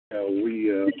We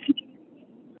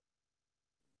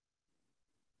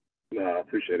no, I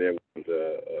appreciate everyone's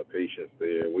patience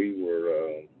there. We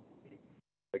were,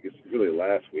 I guess, really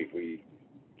last week we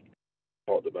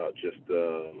talked about just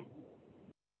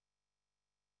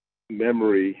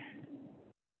memory,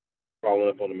 following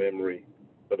up on the memory,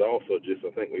 but also just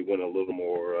I think we went a little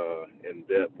more in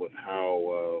depth with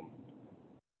how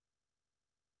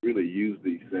really use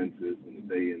these senses on a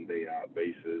day in day out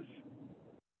basis.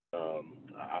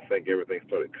 I think everything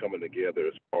started coming together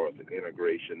as far as the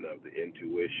integration of the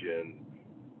intuition,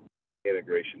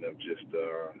 integration of just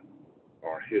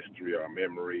our history, our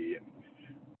memory, and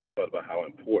thought about how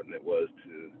important it was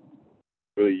to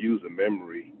really use a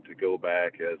memory to go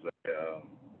back as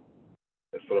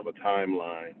sort of a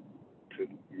timeline to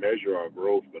measure our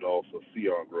growth, but also see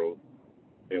our growth.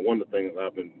 And one of the things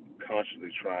I've been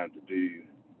consciously trying to do,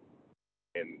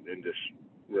 and just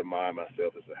remind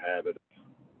myself as a habit,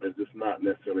 is just not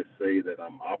necessarily say that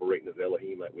I'm operating as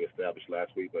Elohim like we established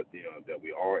last week, but that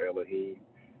we are Elohim,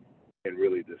 and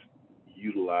really just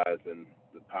utilizing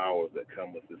the powers that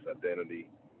come with this identity.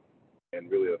 And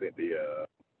really, I think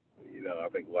I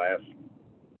think last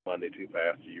Monday too,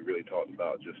 Pastor, you really talked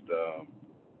about just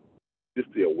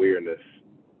the awareness.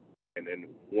 And then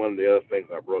one of the other things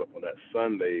I brought up on that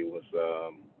Sunday was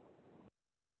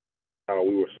how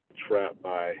we were trapped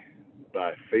by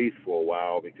faith for a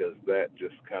while, because that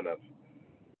just kind of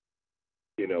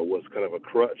was kind of a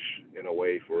crutch in a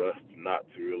way for us not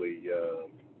to really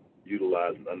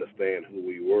utilize and understand who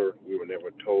we were. We were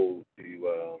never told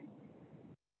to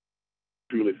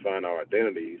truly find our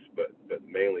identities, but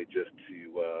mainly just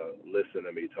to listen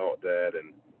and be taught that,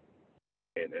 and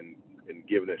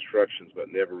given instructions, but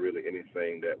never really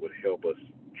anything that would help us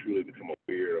truly become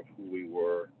aware of who we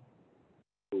were,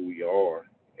 who we are,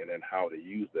 and then how to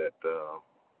use that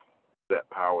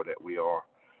power that we are.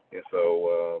 And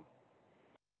so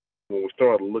when we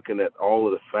started looking at all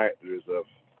of the factors of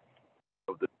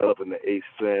developing the eighth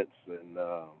sense, and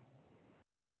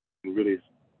really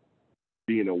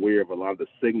being aware of a lot of the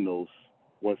signals,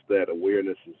 once that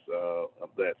awareness is of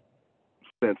that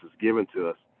sense is given to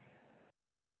us,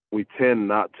 we tend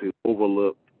not to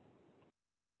overlook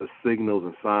the signals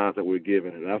and signs that we're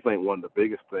given. And I think one of the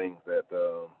biggest things that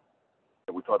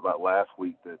we talked about last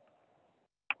week,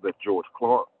 that George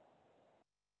Clark,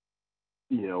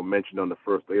 mentioned on the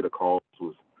first data calls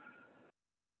was,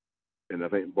 and I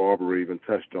think Barbara even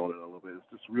touched on it a little bit, it's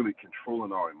just really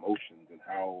controlling our emotions, and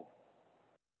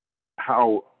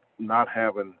how not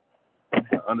having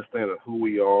understanding who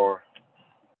we are,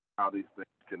 how these things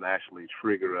can actually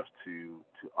trigger us to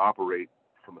operate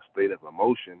from a state of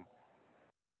emotion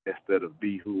instead of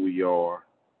be who we are.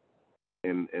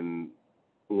 And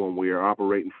when we are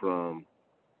operating from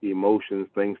emotions,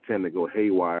 things tend to go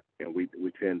haywire, and we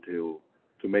tend to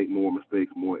make more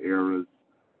mistakes, more errors.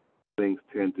 Things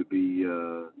tend to be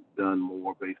done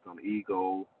more based on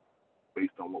ego,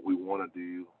 based on what we want to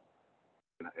do,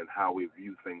 and how we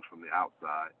view things from the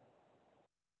outside.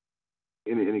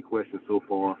 Any questions so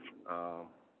far?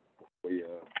 We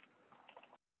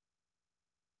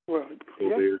well, go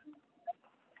yes. there.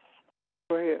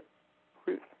 Go ahead.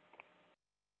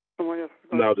 Someone else.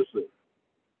 No,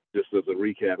 just as a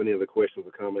recap. Any other questions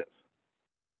or comments?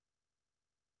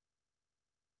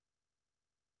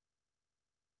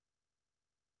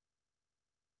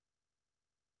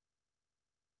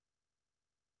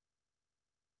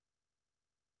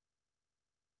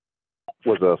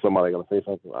 Was somebody going to say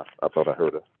something? I thought I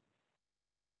heard it.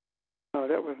 No,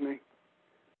 that was me.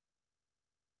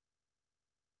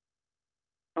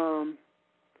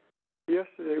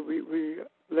 Yesterday, we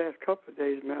last couple of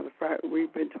days, matter of fact,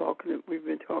 we've been talking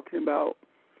about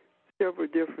several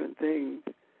different things.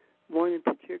 One in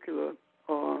particular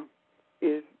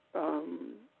is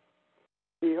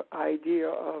the idea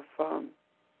of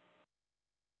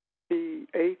the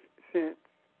eighth sense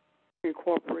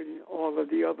incorporating all of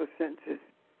the other senses,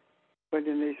 but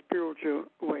in a spiritual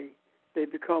way. They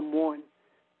become one.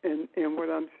 And what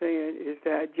I'm saying is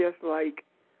that just like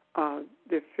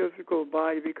the physical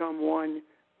body become one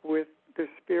with the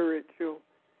spiritual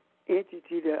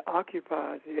entity that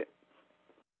occupies it,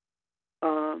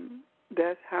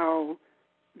 that's how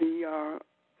the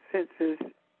senses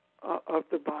of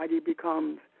the body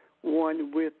becomes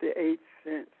one with the eighth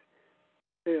sense,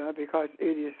 because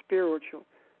it is spiritual,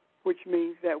 which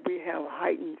means that we have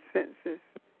heightened senses.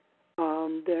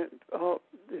 That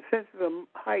the senses are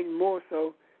heightened more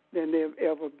so than they've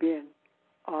ever been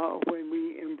when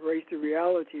we embrace the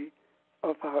reality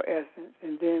of our essence.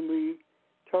 And then we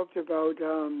talked about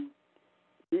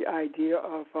the idea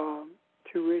of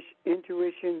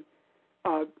intuition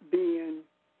being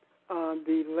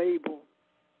the label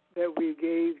that we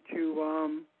gave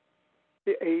to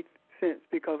the eighth sense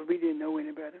because we didn't know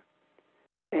any better,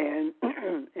 and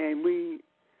and we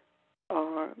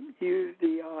used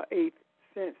the eighth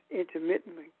sense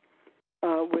intermittently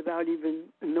without even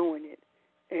knowing it,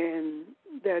 and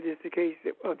that is the case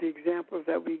of the examples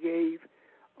that we gave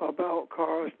about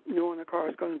cars, knowing a car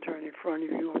is going to turn in front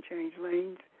of you or change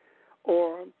lanes,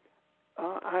 or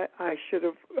I should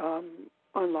have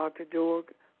unlocked the door.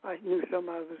 I knew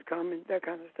somebody was coming, that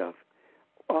kind of stuff.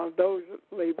 Those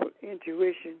labeled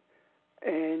intuition,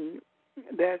 and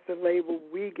that's the label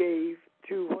we gave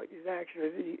to what is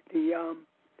actually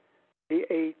the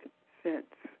eighth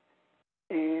sense.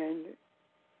 And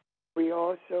we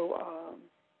also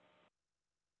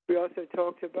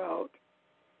talked about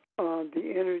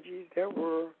the energies that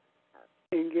were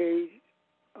engaged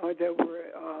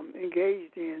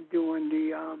in during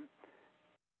the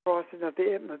crossing of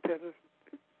the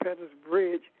Peters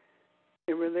Bridge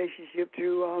in relationship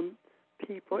to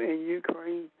people in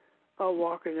Ukraine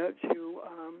walking up to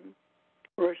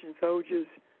Russian soldiers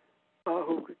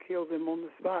who could kill them on the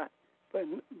spot, but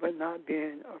not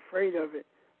being afraid of it.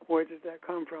 Where does that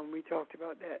come from? We talked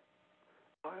about that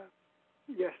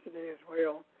yesterday as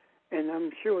well, and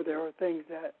I'm sure there are things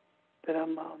that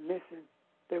I'm missing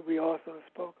that we also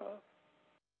spoke of.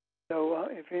 So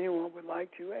if anyone would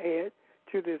like to add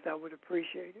to this, I would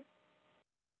appreciate it.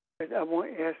 But I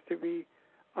want us to be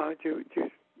to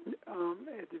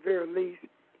at the very least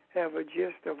have a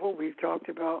gist of what we've talked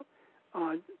about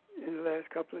in the last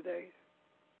couple of days.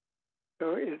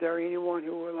 So is there anyone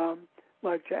who would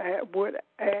like to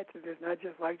add to this, not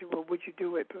just like to, well, would you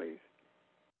do it, please?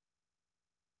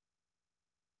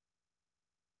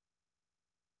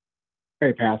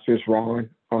 Hey, Pastor, it's Ron.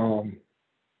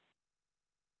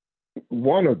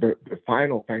 One of the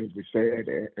final things we said,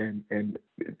 and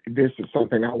this is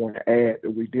something I want to add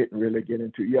that we didn't really get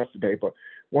into yesterday, but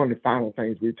one of the final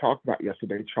things we talked about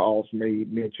yesterday, Charles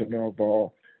made mention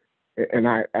of, and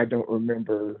I don't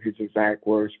remember his exact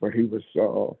words, but he was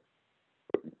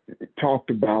talked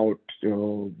about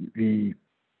the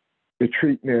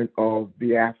treatment of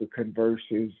the African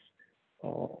versus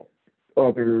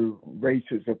other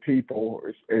races of people,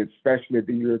 especially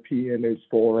the European, as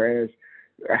far as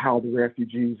how the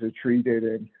refugees are treated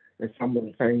and some of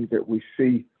the things that we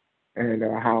see and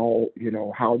how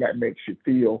that makes you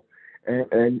feel.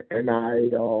 And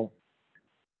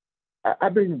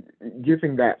I've been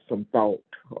giving that some thought.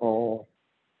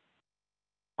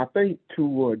 I think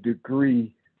to a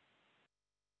degree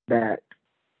that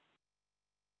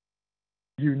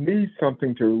you need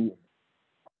something to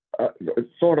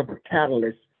sort of a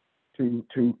catalyst to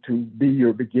be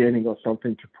your beginning or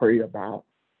something to pray about.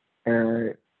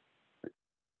 And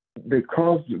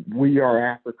because we are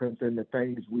Africans and the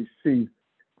things we see,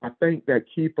 I think that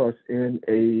keep us in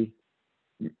a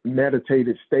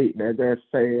meditative state. And as I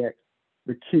said,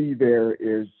 the key there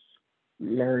is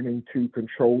learning to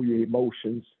control your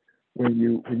emotions when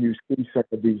you see some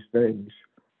of these things.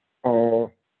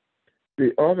 The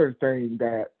other thing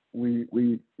that we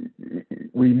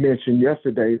mentioned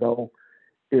yesterday, though,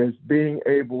 is being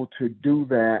able to do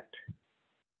that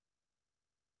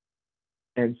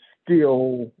and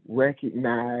still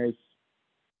recognize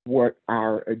what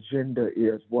our agenda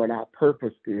is, what our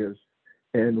purpose is,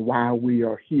 and why we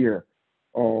are here.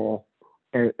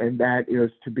 And that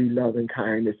is to be loving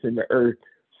kindness in the earth.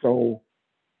 So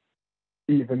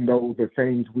even though the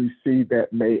things we see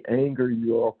that may anger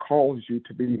you or cause you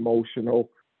to be emotional,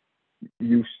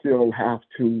 you still have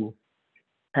to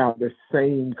have the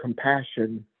same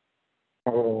compassion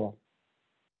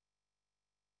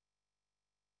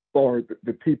for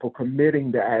the people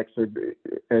committing the acts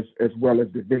as well as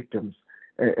the victims.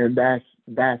 And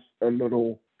that's a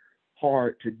little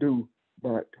hard to do,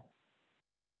 but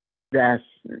that's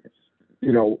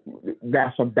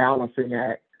a balancing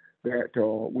act that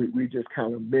we just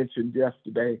kind of mentioned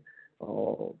yesterday,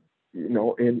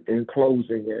 in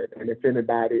closing it. And if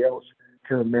anybody else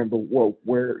can remember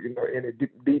where any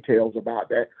details about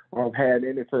that or have had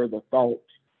any further thoughts,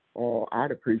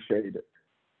 I'd appreciate it,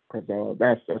 because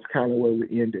that's kind of where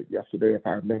we ended yesterday, if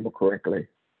I remember correctly.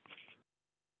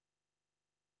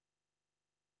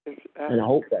 And I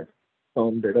hope that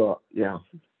summed it up. Yeah.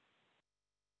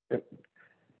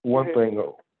 One thing.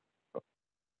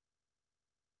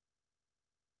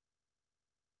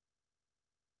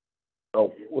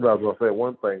 Oh, what I was going to say,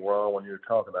 one thing, Ron, when you were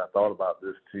talking, I thought about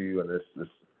this too, and it's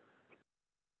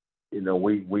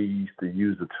we used to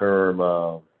use the term,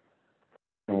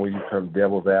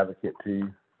 devil's advocate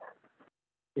too,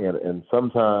 and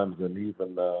sometimes, and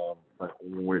even like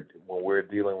when we're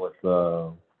dealing with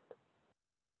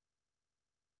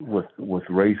with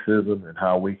racism and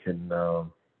how we can,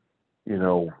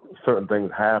 certain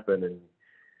things happen and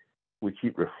we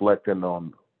keep reflecting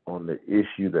on the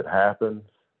issue that happens.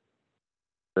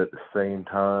 But at the same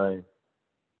time,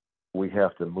 we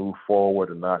have to move forward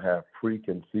and not have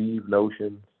preconceived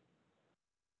notions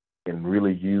and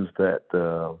really use that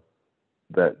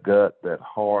gut, that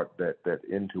heart, that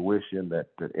intuition, that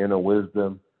inner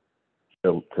wisdom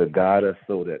to guide us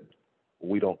so that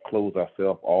we don't close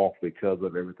ourselves off because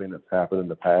of everything that's happened in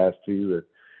the past too.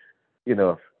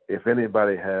 That, if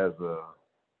anybody has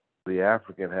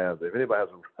if anybody has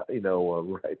a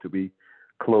right to be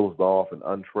closed off and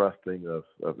untrusting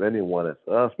of anyone, it's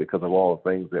us because of all the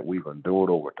things that we've endured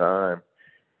over time,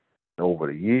 over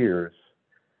the years.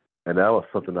 And that was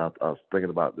something I was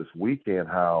thinking about this weekend,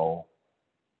 how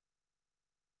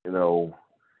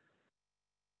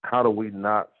do we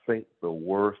not think the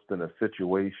worst in a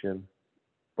situation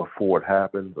before it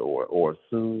happens or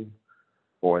assume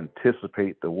or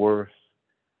anticipate the worst?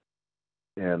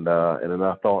 And then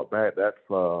I thought back, that's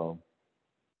one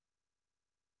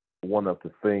of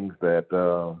the things that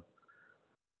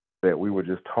we were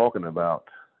just talking about,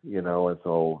 and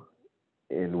so,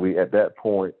 and we, at that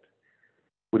point,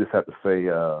 we just have to say,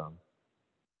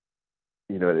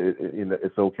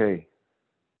 it's okay.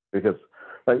 Because,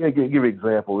 like, I'll give you an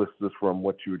example. This is from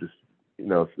what you were just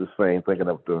saying, thinking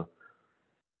of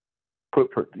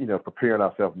preparing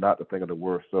ourselves not to think of the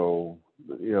worst. So,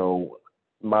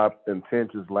 my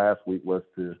intentions last week was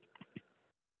to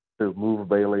move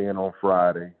Bailey in on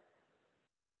Friday,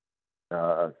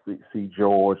 see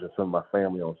George and some of my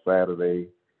family on Saturday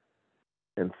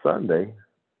and Sunday,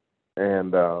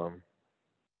 and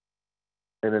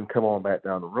then come on back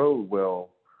down the road. Well,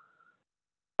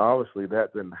 obviously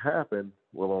that didn't happen.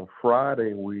 Well, on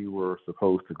Friday we were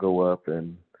supposed to go up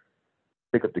and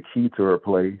pick up the key to her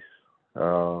place.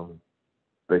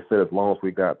 They said as long as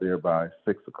we got there by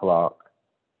 6:00,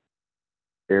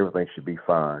 everything should be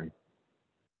fine,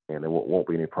 and there won't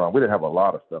be any problem. We didn't have a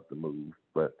lot of stuff to move,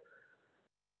 but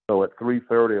so at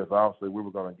 3:30, as obviously we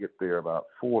were going to get there about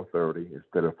 4:30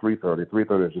 instead of 3:30.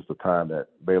 3:30 is just the time that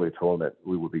Bailey told me that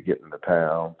we would be getting to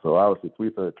town. So obviously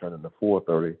 3:30 turned into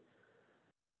 4:30.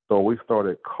 So we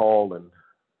started calling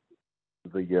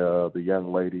the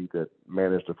young lady that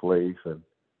managed the place, and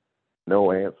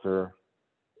no answer.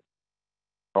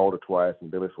 Called her twice,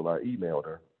 and Billy said, I emailed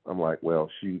her. I'm like, well,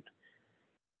 shoot,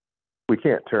 we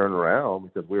can't turn around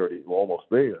because we're almost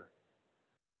there.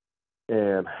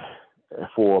 And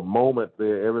for a moment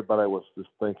there, everybody was just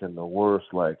thinking the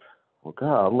worst, like, well,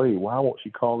 golly, why won't she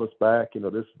call us back?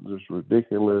 This is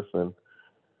ridiculous. And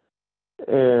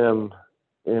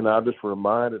I just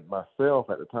reminded myself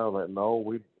at the time, like, no,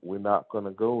 we're not going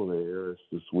to go there. It's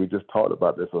just, we just talked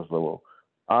about this. I was like, well,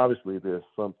 obviously there's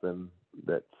something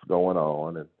that's going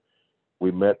on. And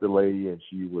we met the lady, and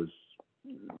she was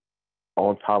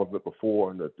on top of it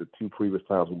before, and the two previous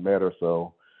times we met her.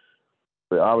 So,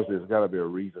 but obviously there's got to be a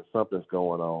reason. Something's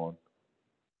going on.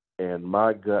 And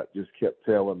my gut just kept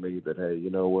telling me that, hey, you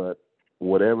know what?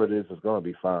 Whatever it is going to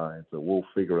be fine. So we'll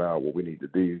figure out what we need to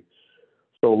do.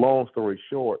 So long story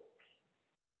short,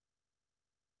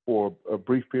 for a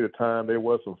brief period of time, there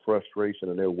was some frustration,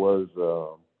 and there was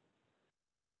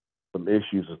some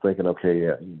issues of thinking, okay,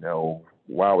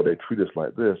 why would they treat us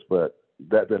like this? But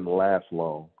that didn't last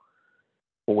long.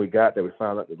 When we got there, we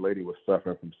found out the lady was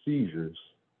suffering from seizures.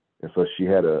 And so she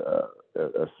had a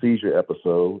seizure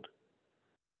episode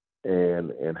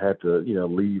and had to,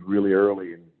 leave really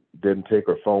early, and didn't take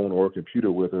her phone or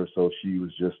computer with her. So she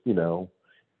was just,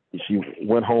 she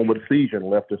went home with a seizure and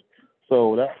left us.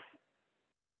 So that,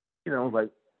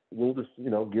 like, we'll just,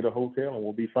 get a hotel and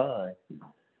we'll be fine.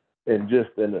 And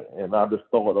I just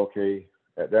thought, okay,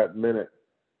 at that minute,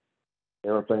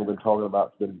 everything we've been talking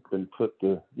about has been put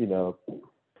to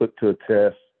a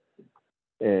test,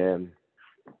 and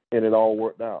it all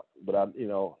worked out. But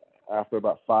after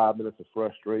about 5 minutes of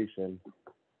frustration,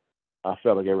 I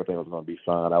felt like everything was going to be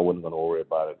fine. I wasn't going to worry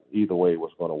about it. Either way, it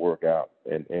was going to work out,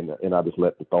 and I just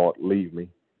let the thought leave me.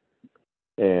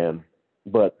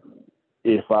 But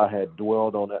if I had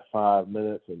dwelled on that 5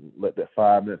 minutes and let that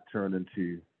 5 minutes turn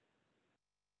into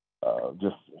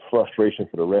just frustration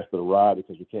for the rest of the ride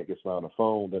because we can't get on the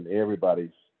phone, then everybody's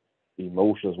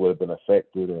emotions would have been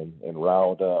affected and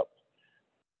riled up.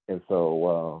 And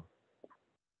so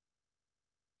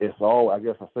it's all, I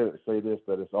guess I say this,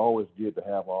 that it's always good to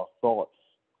have our thoughts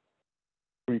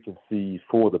preconceived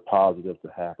for the positive to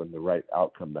happen, the right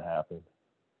outcome to happen,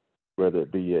 whether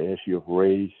it be an issue of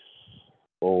race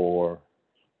or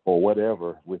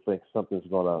whatever. We think something's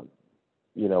going to,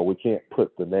 we can't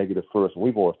put the negative first.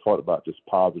 We've always talked about just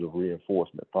positive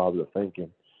reinforcement, positive thinking.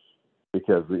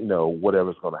 because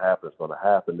whatever's going to happen is going to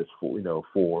happen. It's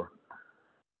for.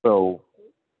 So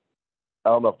I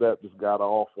don't know if that just got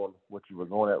off on what you were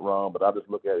going at, Ron, but I just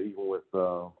look at it even with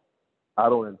I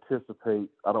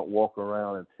don't walk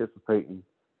around anticipating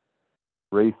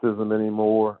racism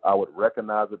anymore. I would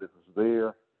recognize it if it's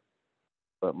there,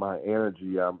 but my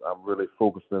energy, I'm really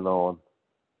focusing on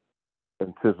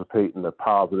anticipating the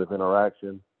positive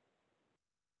interaction.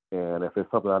 And if it's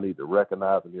something I need to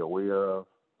recognize and be aware of,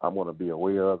 I'm going to be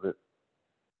aware of it.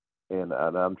 And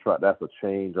I'm trying. That's a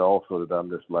change also that I'm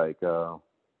just like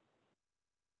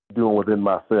doing within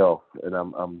myself, and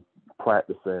I'm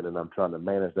practicing, and I'm trying to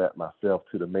manage that myself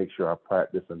too, to make sure I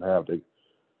practice and have the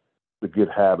good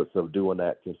habits of doing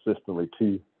that consistently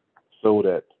too, so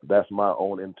that's my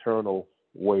own internal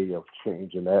way of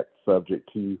changing that subject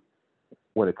too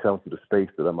when it comes to the space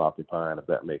that I'm occupying, if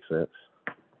that makes sense.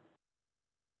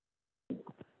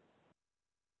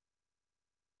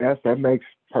 Yes, that makes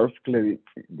perfectly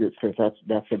good sense.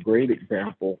 That's a great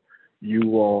example.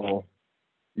 Your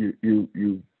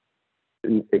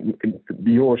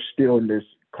stillness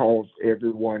caused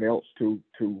everyone else to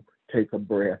take a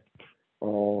breath,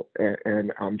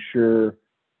 and I'm sure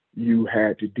you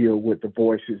had to deal with the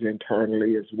voices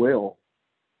internally as well.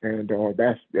 And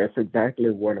that's exactly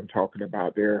what I'm talking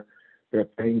about. There are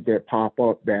things that pop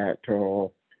up that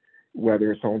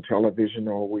whether it's on television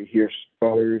or we hear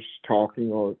others talking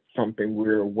or something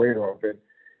we're aware of. And,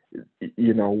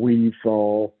 we've,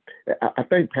 I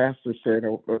think Pastor said,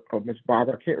 Ms.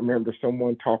 Barbara, I can't remember,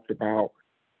 someone talked about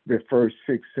the first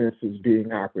six senses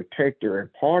being our protector.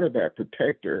 And part of that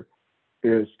protector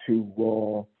is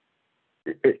to,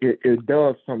 it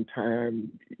does sometimes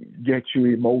get you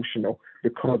emotional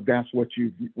because that's what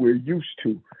we're used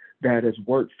to. That has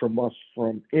worked from us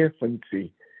from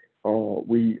infancy.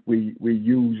 We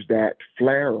use that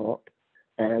flare up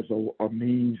as a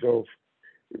means of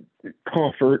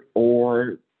comfort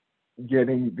or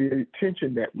getting the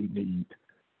attention that we need,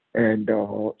 and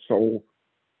so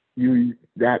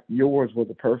yours was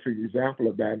a perfect example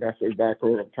of that. That's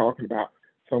exactly what I'm talking about.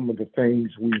 Some of the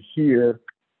things we hear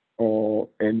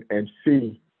and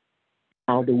see.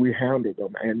 How do we handle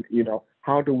them, and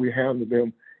how do we handle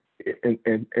them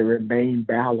and remain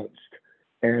balanced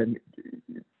and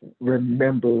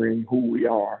remembering who we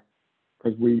are,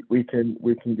 because we can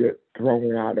get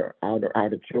thrown out of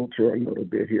kilter a little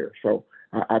bit here. So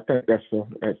I think that's a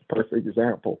perfect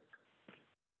example.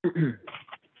 Thing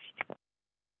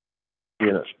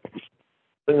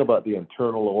about the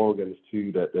internal organs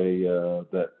too that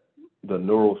that the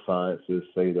neurosciences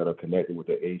say that are connected with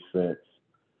the eighth sense.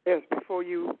 Yes, before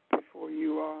you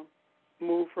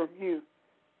move from here,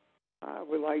 I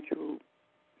would like to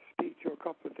speak to a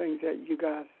couple of things that you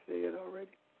guys said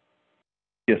already.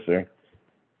 Yes, sir.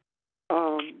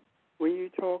 When you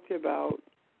talked about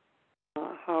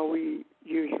how we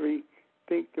usually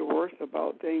think the worst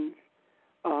about things,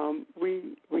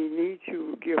 we need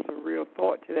to give some real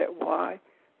thought to that. Why?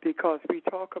 Because we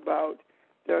talk about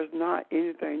there's not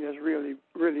anything that's really,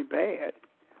 really bad.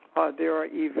 There are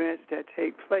events that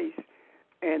take place,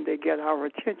 and they get our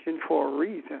attention for a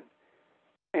reason.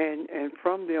 And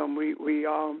from them, we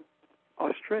are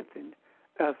strengthened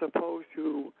as opposed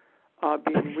to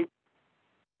being weak.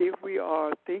 If we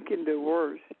are thinking the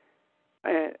worst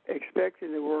and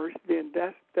expecting the worst, then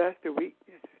that's the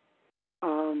weakness.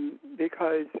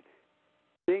 Because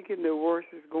thinking the worst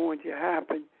is going to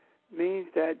happen means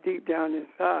that deep down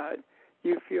inside,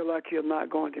 you feel like you're not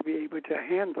going to be able to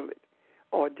handle it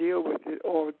or deal with it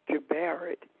or to bear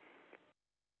it.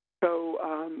 So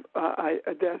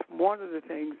that's one of the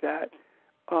things that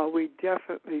we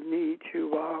definitely need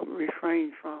to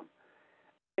refrain from,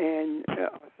 and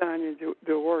assigning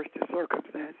the worst to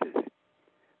circumstances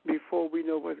before we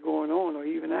know what's going on or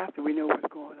even after we know what's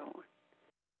going on.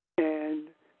 And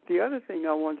the other thing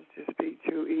I wanted to speak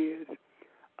to is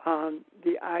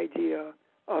the idea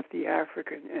of the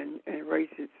African and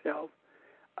race itself.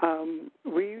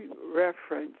 We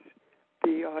reference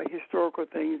the historical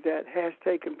things that has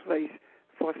taken place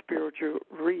for spiritual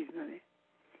reasoning.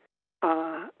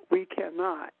 We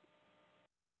cannot,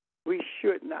 we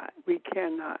should not, we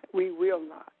cannot, we will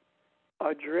not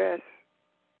address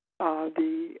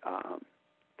the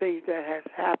things that has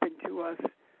happened to us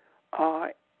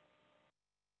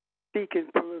seeking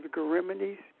political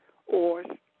remedies or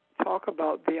talk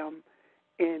about them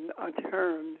in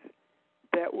terms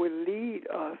that would lead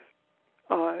us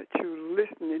to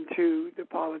listening to the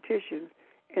politicians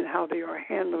and how they are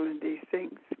handling these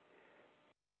things.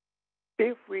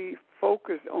 If we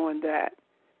focus on that,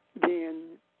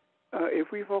 then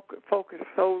if we focus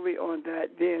solely on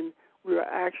that, then we are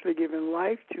actually giving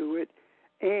life to it,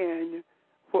 and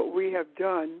have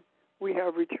done, we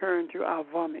have returned to our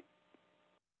vomit.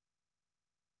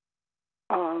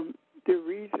 The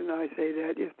reason I say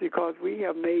that is because we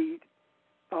have made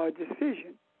a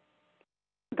decision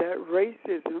that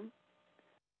racism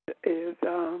is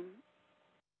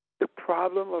the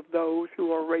problem of those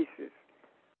who are racist.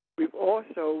 We've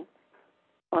also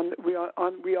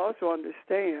we also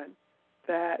understand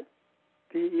that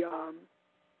the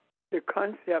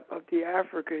concept of the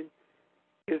African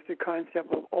is the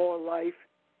concept of all life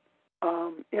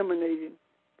emanating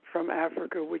from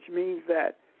Africa, which means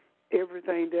that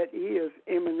everything that is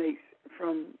emanates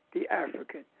from the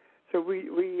African. So we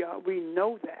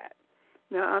know that.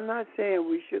 Now, I'm not saying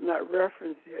we should not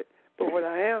reference it, but what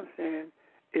I am saying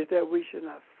is that we should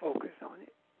not focus on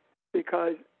it,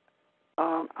 because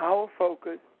our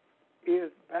focus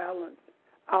is balance.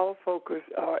 Our focus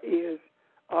is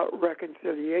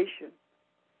reconciliation,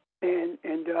 and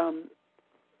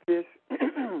this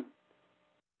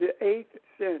the eighth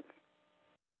sense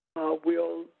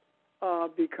will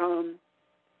become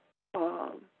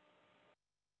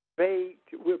vague.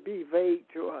 Will be vague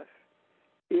to us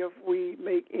if we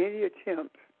make any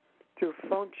attempts to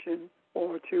function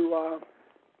or to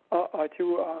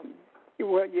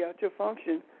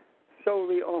function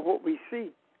solely on what we see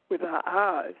with our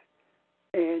eyes,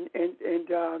 and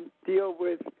deal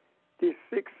with the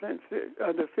six senses,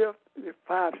 the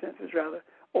five senses rather,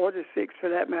 or the six for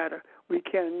that matter. We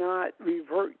cannot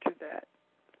revert to that.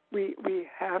 We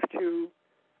have to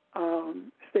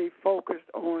stay focused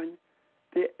on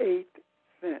the eighth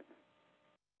sense,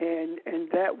 and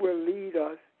that will lead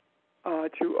us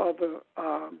to other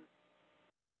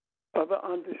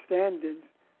understandings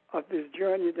of this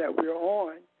journey that we're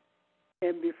on.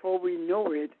 And before we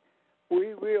know it,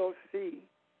 we will see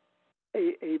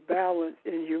a balance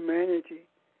in humanity.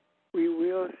 We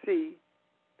will see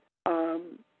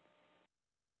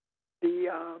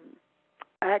the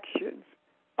actions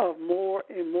of more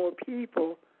and more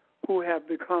people who have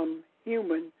become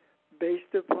human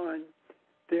based upon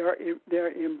their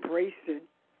embracing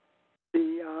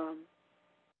the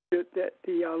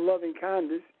loving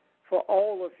kindness for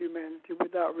all of humanity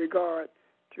without regard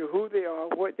to who they are,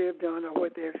 what they've done, or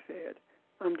what they've said.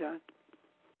 I'm done.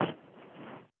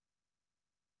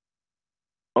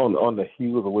 On the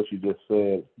heels of what you just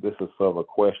said, this is sort of a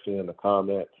question and a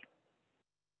comment.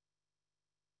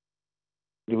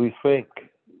 Do we think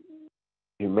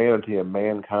humanity and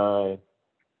mankind,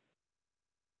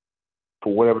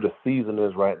 for whatever the season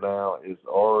is right now, is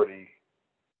already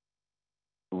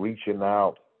reaching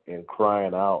out and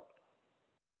crying out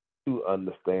to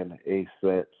understand the eighth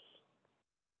sense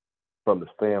from the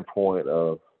standpoint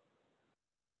of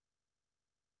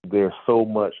there's so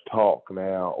much talk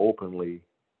now openly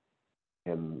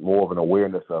and more of an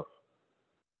awareness of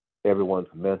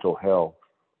everyone's mental health,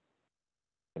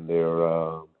 and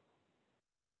they're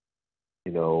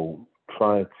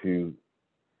trying to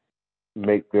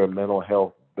make their mental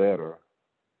health better.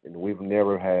 And we've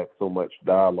never had so much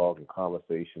dialogue and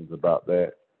conversations about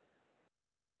that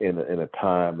in a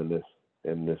time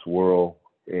in this world.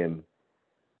 And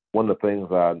one of the things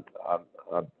I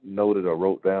noted or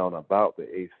wrote down about the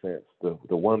eighth sense,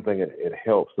 the one thing it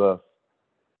helps us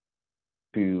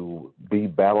to be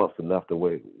balanced enough to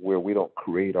where we don't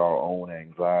create our own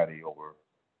anxiety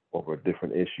over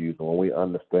different issues. And when we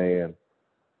understand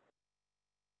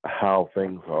how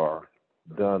things are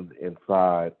done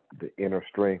inside the inner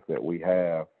strength that we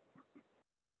have,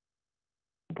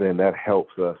 then that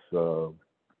helps us,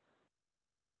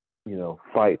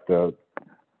 fight the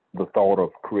thought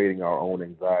of creating our own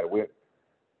anxiety.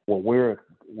 When we're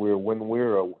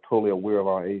totally aware of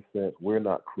our eighth sense, we're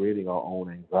not creating our own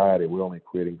anxiety. We're only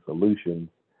creating solutions.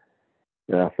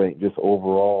 And I think just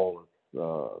overall,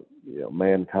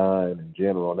 mankind in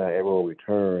general, now everywhere we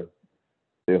turn,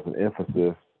 there's an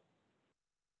emphasis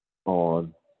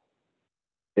on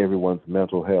everyone's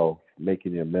mental health,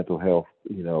 making your mental health,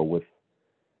 with,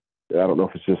 I don't know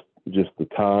if it's just the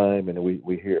time, and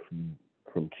we hear it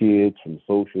from kids, from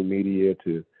social media,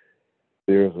 to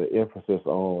there's an emphasis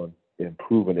on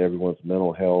improving everyone's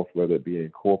mental health, whether it be in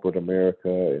corporate America,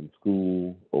 in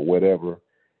school, or whatever.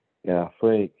 And I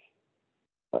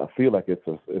feel like it's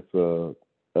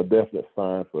a definite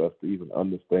sign for us to even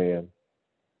understand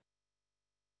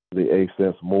the eighth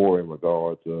sense more in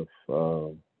regards of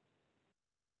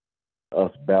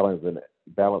us balancing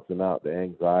out the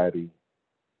anxiety,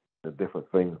 the different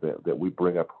things that we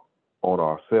bring up on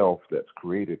ourselves that's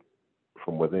created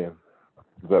from within.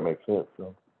 Does that make sense?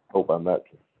 So, hope I'm not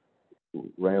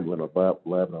rambling or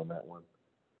blabbing on that one.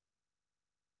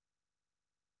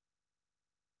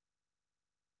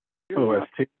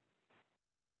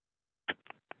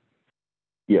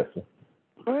 Yes, sir.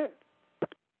 Go ahead.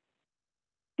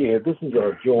 Yeah, this is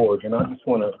George, and I just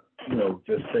want to,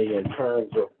 just say in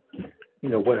terms of,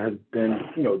 what has been,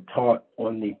 taught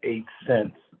on the eighth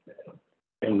sense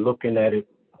and looking at it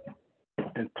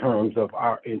in terms of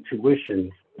our intuition,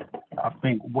 I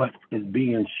think what is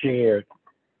being shared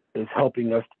is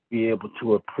helping us to be able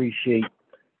to appreciate,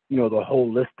 the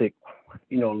holistic,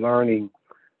 learning,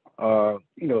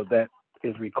 that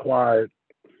is required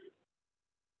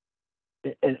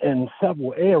in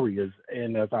several areas.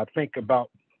 And as I think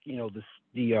about,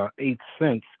 the eighth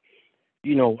sense,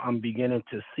 I'm beginning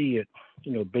to see it,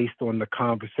 based on the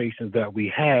conversations that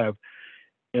we have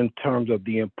in terms of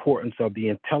the importance of the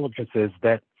intelligences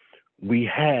that we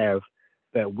have,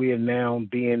 that we're now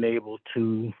being able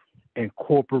to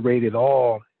incorporate it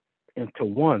all into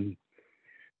one,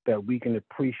 that we can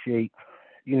appreciate,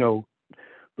 the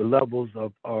levels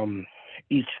of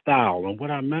each style. And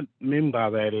what I mean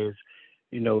by that is,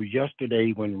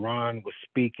 yesterday when Ron was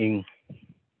speaking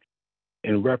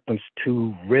in reference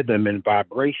to rhythm and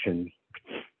vibration,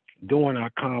 during our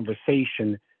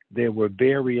conversation, there were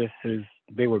various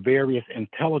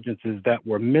intelligences that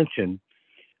were mentioned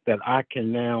that I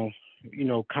can now,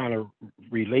 kind of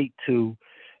relate to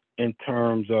in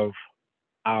terms of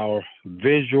our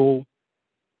visual,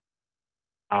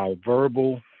 our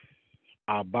verbal,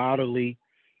 our bodily,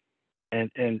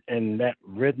 and that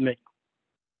rhythmic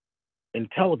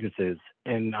intelligences.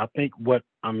 And I think what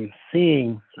I'm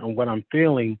seeing and what I'm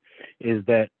feeling is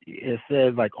that it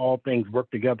says like all things work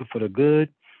together for the good.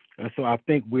 And so I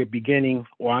think we're beginning,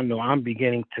 or I know I'm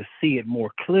beginning to see it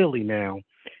more clearly now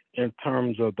in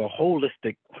terms of the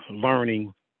holistic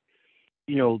learning,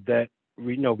 that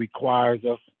requires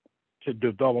us to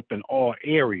develop in all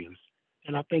areas.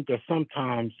 And I think that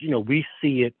sometimes, we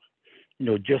see it,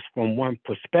 just from one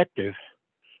perspective,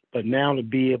 but now to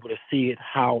be able to see it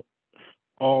how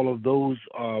all of those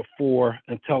four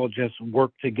intelligence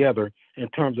work together in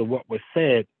terms of what was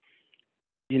said,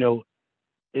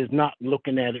 is not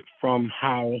looking at it from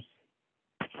how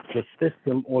the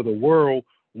system or the world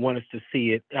want us to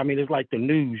see it. I mean, it's like the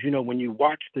news, when you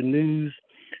watch the news,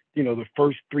 the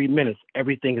first 3 minutes,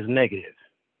 everything is negative.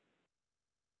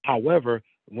 However,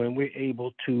 when we're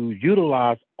able to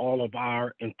utilize all of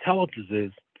our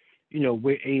intelligences,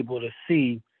 we're able to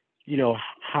see,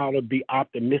 how to be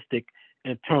optimistic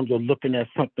in terms of looking at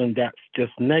something that's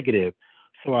just negative.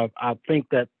 So I think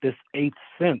that this eighth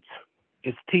sense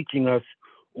is teaching us,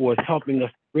 or is helping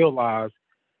us realize,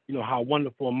 how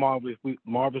wonderful and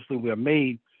marvelously we are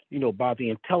made, by the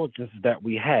intelligence that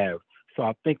we have. So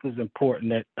I think it's important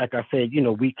that, like I said,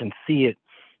 we can see it,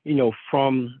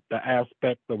 from the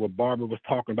aspect of what Barbara was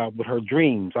talking about with her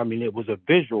dreams. I mean, it was a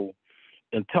visual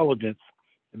intelligence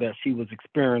that she was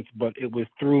experiencing, but it was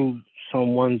through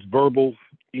someone's verbal,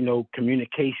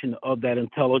 communication of that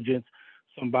intelligence,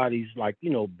 somebody's like,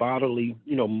 bodily,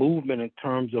 movement in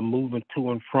terms of moving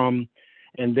to and from,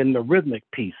 and then the rhythmic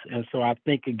piece. And so I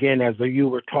think, again, as you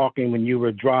were talking when you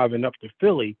were driving up to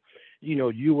Philly,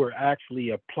 you were actually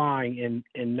applying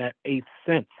in that eighth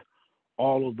sense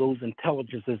all of those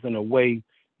intelligences in a way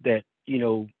that,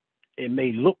 it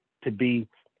may look to be,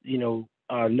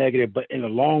 negative, but in the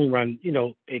long run,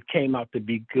 it came out to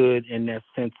be good in that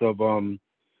sense of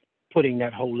putting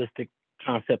that holistic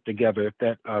concept together, if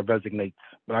that resonates.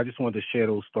 But I just wanted to share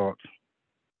those thoughts.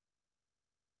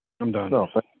 I'm done. No,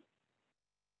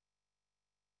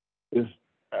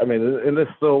 and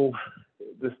it's so,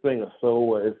 this thing is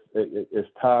so, it's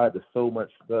tied to so much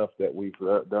stuff that we've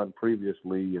done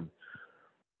previously and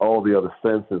all the other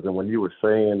senses. And when you were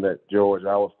saying that, George,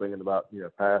 I was thinking about,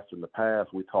 Pastor, in the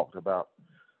past, we talked about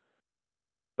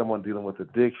someone dealing with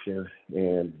addiction,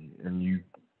 and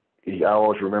I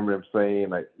always remember him saying,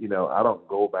 like, I don't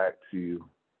go back to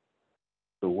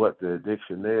what the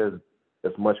addiction is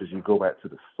as much as you go back to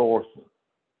the source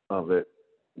of it,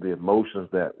 the emotions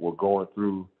that we're going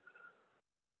through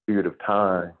a period of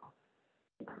time.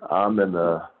 I'm in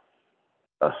a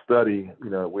study,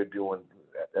 we're doing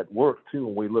at work too,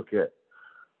 and we look at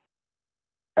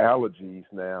allergies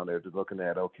now. They're just looking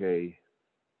at, okay,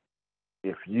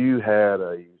 if you had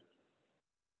a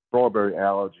strawberry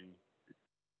allergy,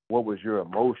 what was your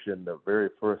emotion the very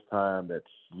first time that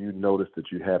you noticed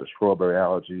that you had a strawberry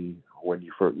allergy when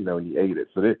you first, when you ate it?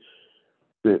 So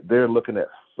they're looking at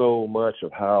so much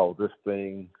of how this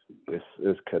thing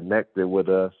is connected with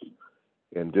us,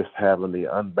 and just having the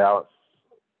unbalanced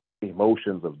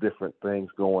emotions of different things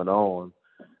going on,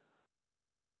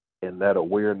 and that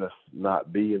awareness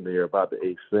not being there about the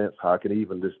eighth sense. How it can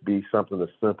even just be something as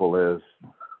simple as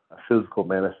a physical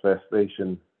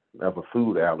manifestation of a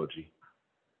food allergy.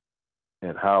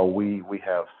 and how we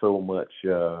have so much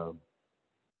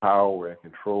power and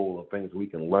control of things we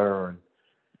can learn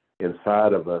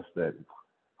inside of us, that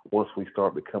once we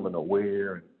start becoming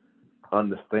aware and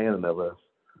understanding of us,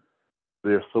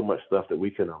 there's so much stuff that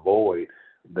we can avoid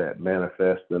that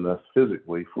manifests in us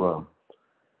physically from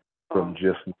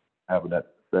just having that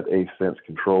eighth sense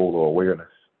control or awareness.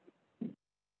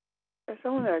 Yes, I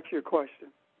want to ask you a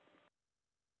question.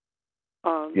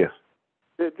 Yes.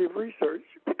 The research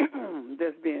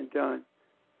that's being done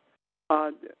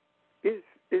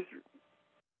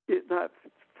is not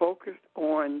focused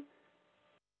on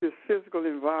the physical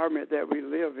environment that we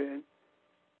live in,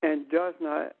 and does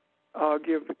not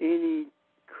give any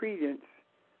credence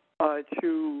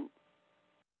to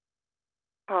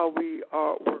how we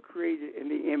were created in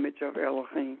the image of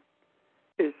Elohim.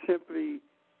 It's simply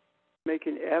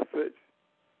making efforts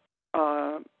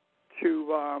to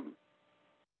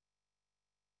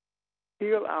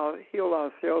heal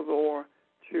ourselves, or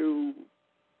to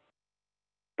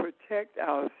protect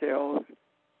ourselves,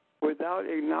 without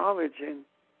acknowledging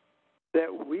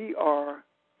that we are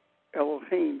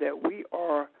Elohim, that we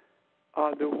are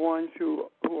the ones who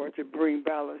are to bring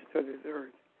balance to this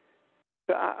earth.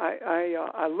 So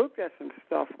I looked at some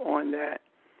stuff on that,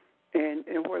 and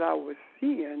what I was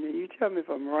seeing, and you tell me if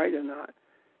I'm right or not,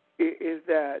 is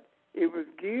that it was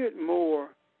geared more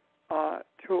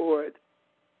toward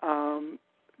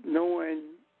knowing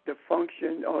the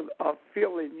function of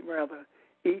feeling, rather,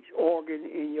 each organ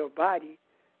in your body,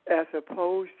 as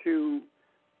opposed to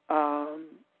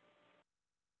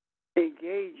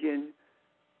engaging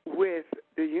with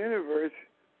the universe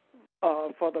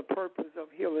for the purpose of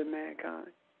healing mankind.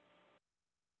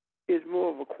 It's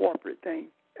more of a corporate thing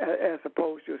as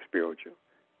opposed to a spiritual.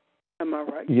 Am I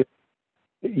right? Yeah.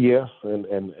 Yes, and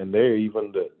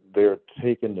they're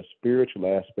taking the spiritual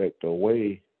aspect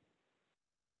away,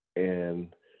 and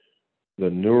the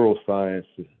neuroscience,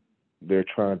 they're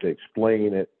trying to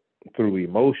explain it through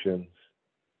emotions,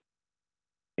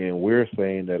 and we're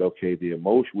saying that, okay,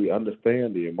 we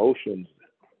understand the emotions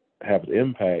have an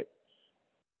impact,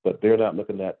 but they're not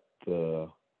looking at the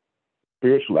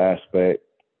spiritual aspect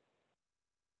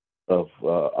of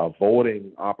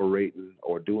avoiding operating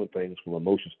or doing things from an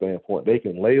emotion standpoint. They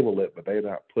can label it, but they're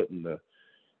not putting the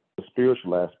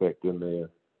spiritual aspect in there.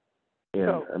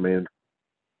 And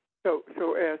So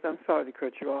as I'm sorry to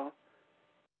cut you off,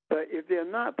 but if they're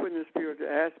not putting the spiritual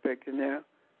aspect in there,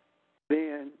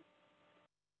 then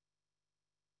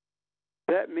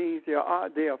that means they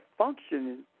are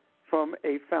functioning from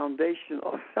a foundation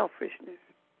of selfishness.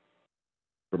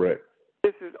 Correct.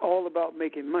 This is all about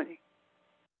making money.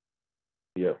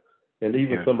 Yeah, and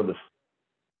even some of the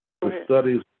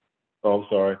studies. Oh, I'm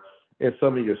sorry. And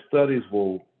some of your studies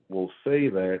will say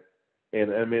that,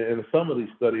 and some of these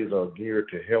studies are geared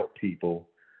to help people,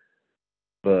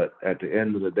 but at the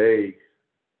end of the day,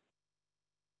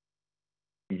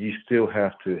 you still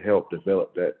have to help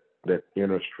develop that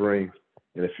inner strength.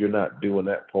 And if you're not doing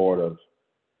that part of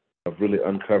really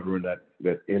uncovering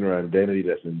that inner identity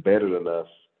that's embedded in us,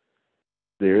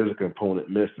 there is a component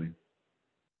missing.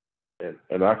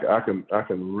 And I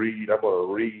can read.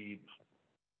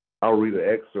 I'll read an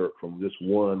excerpt from this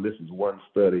one. This is one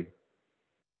study,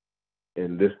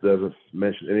 and this doesn't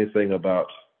mention anything about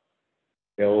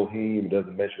Elohim.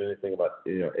 Doesn't mention anything about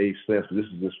eighth sense. This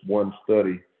is just one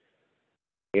study,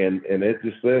 and it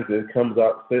just says it comes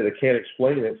out. They can't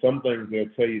explain it. Some things they'll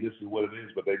tell you this is what it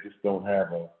is, but they just don't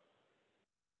have a.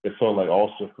 It's sort of like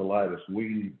ulcerative colitis.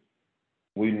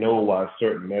 We know why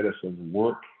certain medicines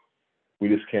work. We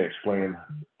just can't explain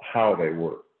how they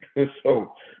work.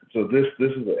 So this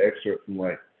is an excerpt from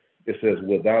it says,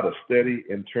 without a steady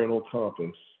internal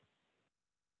compass,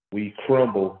 we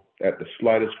crumble at the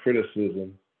slightest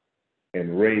criticism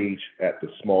and rage at the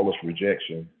smallest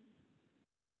rejection,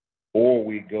 or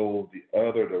we go the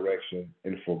other direction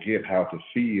and forget how to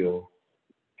feel,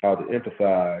 how to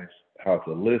empathize, how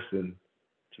to listen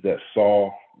to that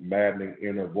soft, maddening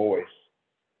inner voice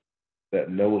that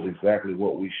knows exactly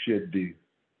what we should do.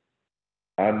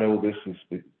 I know this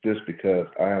because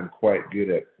I am quite good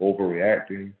at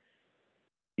overreacting,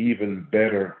 even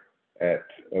better at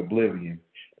oblivion.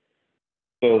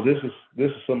 So this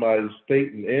is somebody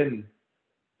stating in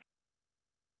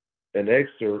an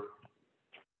excerpt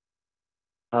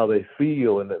how they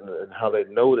feel and how they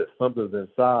know that something's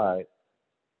inside,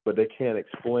 but they can't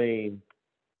explain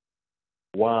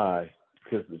why,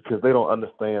 because they don't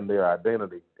understand their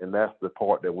identity. And that's the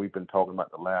part that we've been talking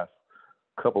about the last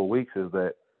couple of weeks, is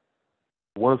that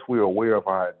once we're aware of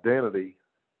our identity,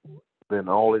 then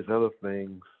all these other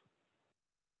things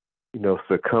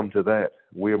succumb to that.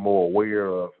 We're more aware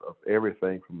of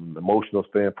everything from an emotional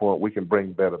standpoint. We can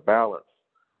bring better balance.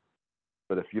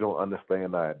 But if you don't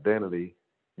understand our identity,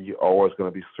 you're always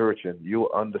going to be searching.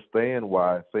 You'll understand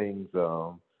why things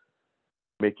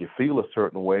make you feel a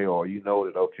certain way, or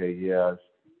that, okay, yes,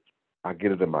 I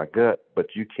get it in my gut, but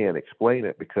you can't explain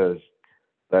it because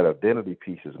that identity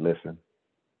piece is missing.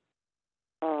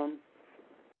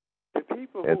 The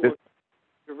people who do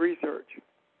the research,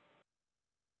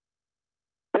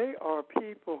 they are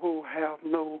people who have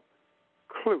no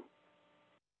clue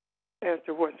as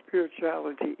to what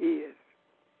spirituality is.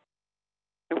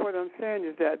 And what I'm saying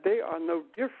is that they are no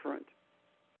different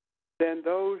than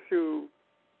those who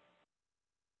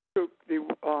took the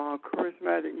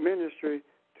charismatic ministry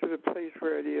to the place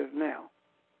where it is now.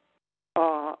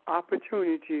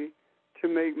 Opportunity to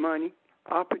make money,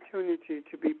 opportunity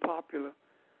to be popular,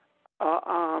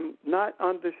 not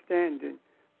understanding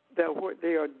that what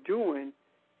they are doing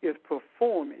is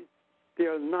performing. They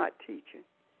are not teaching.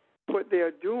 What they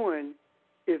are doing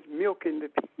is milking the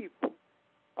people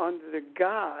under the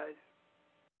guise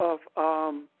of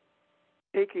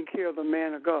taking care of the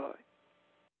man of God.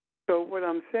 So what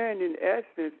I'm saying in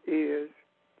essence is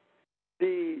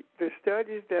the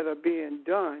studies that are being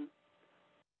done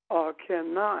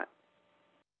cannot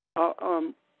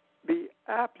be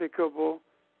applicable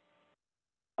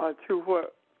to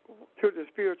the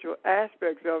spiritual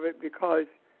aspects of it, because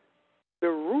the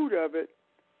root of it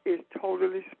is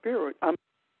totally spirit.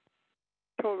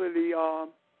 Totally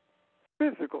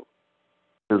physical.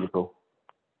 Physical.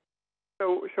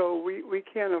 So we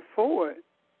can't afford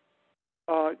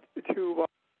to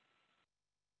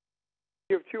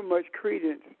give too much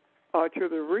credence to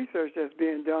the research that's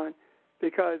being done,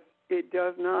 because it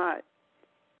does not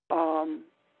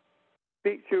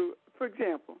speak to, for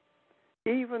example,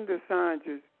 even the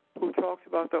scientists who talks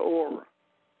about the aura,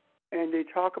 and they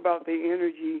talk about the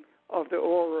energy of the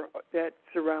aura that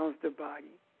surrounds the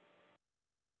body.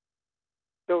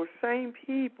 Those same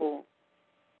people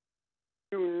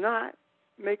do not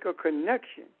make a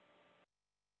connection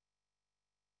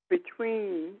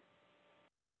between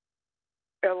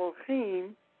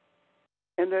Elohim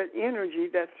and that energy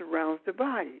that surrounds the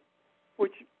body.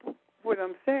 Which, what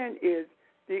I'm saying is,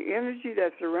 the energy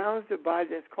that surrounds the body,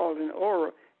 that's called an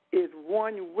aura, is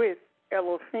one with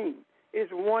Elohim, is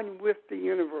one with the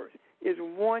universe, is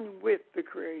one with the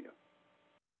Creator.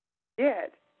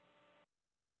 Yet,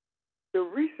 the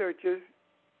researchers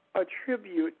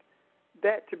attribute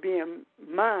that to being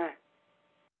my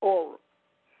aura,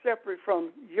 separate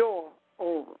from your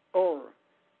aura.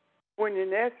 When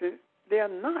in essence, they are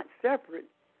not separate.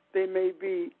 They may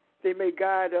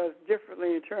guide us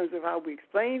differently in terms of how we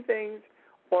explain things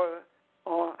or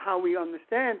how we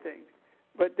understand things,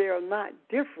 but they are not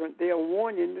different. They are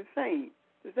one and the same.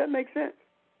 Does that make sense?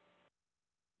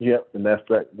 Yep, and that's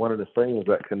one of the things,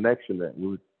 that connection that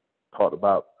we talked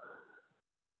about,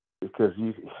 because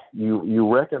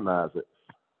you recognize it.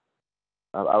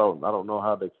 I don't know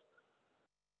how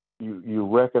you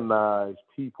recognize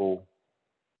people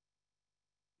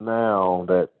now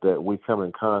that we come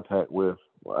in contact with.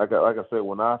 Like I said,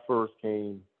 when I first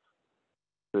came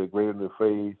to Greater New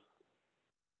Faith,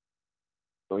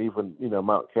 or even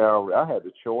Mount Calvary, I had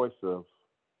the choice of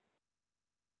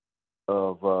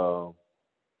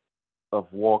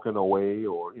walking away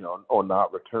or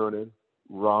not returning.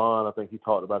 Ron, I think he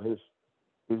talked about his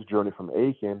journey from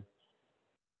Aiken.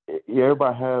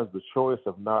 Everybody has the choice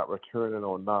of not returning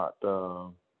or not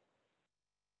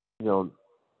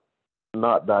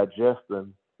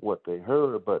digesting what they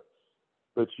heard, but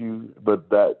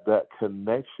that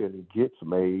connection gets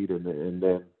made, and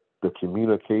then the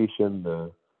communication,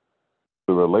 the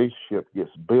relationship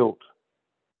gets built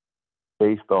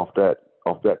based off that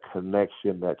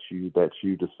connection that you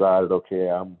decided,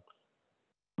 okay,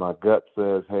 my gut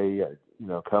says, hey,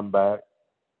 come back,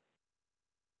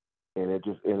 and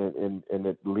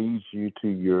it leads you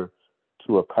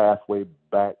to a pathway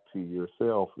back to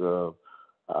yourself.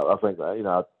 I think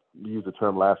I used the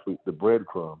term last week, the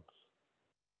breadcrumbs.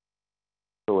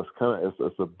 So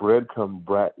it's a breadcrumb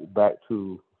back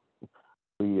to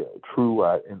the true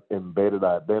embedded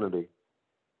identity.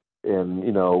 And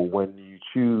when you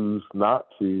choose not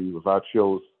to, if I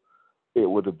chose, it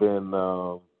would have been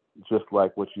just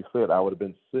like what you said. I would have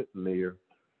been sitting there,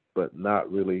 but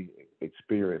not really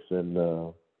experiencing.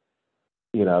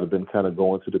 I'd have been kind of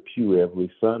going to the pew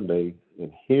every Sunday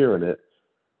and hearing it,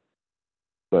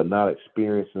 but not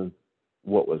experiencing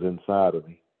what was inside of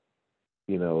me.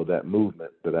 That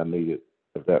movement that I needed,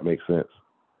 if that makes sense.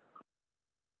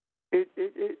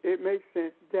 It makes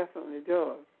sense, definitely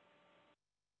does.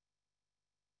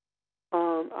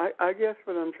 I guess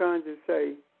what I'm trying to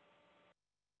say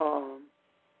um,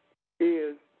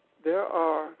 is there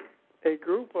are a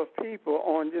group of people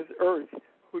on this earth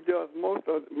who does most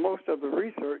of the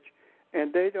research,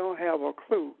 and they don't have a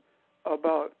clue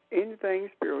about anything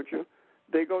spiritual.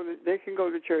 They can go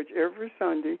to church every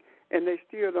Sunday, and they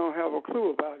still don't have a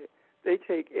clue about it. They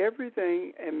take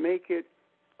everything and make it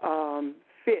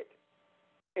fit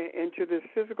into this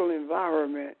physical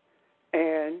environment,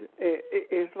 and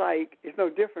it's like it's no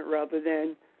different rather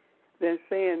than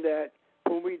saying that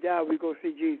when we die we go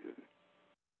see Jesus.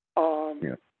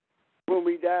 Yeah. When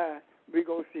we die we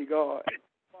go see God.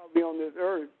 While we're on this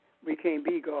earth we can't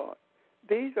be God.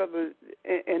 These are the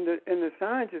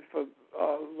scientists, for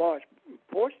a large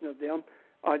portion of them,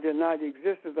 deny the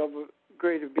existence of a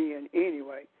greater being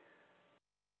anyway.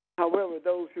 However,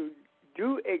 those who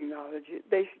do acknowledge it,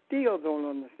 they still don't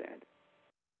understand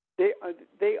it.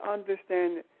 They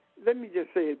understand it. Let me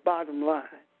just say it, bottom line.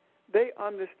 They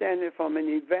understand it from an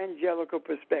evangelical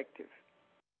perspective.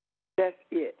 That's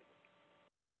it.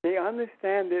 They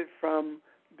understand it from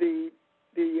the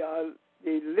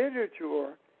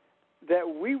literature that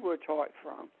we were taught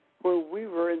from when we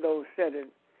were in those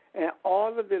settings. And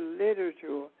all of the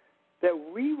literature that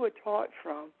we were taught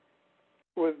from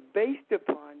was based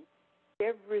upon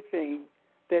everything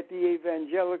that the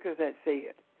evangelicals had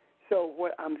said. So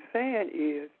what I'm saying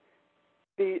is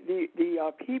the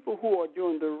people who are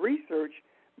doing the research,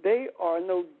 they are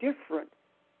no different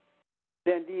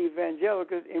than the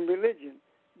evangelicals in religion.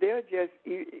 They're just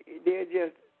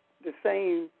the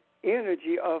same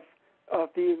energy of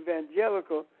the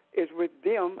evangelical is with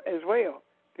them as well.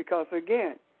 Because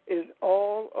again, it's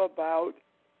all about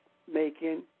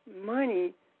making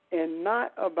money and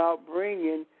not about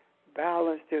bringing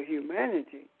balance to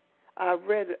humanity.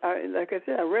 Like I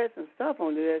said, I read some stuff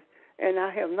on this, and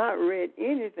I have not read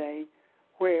anything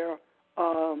where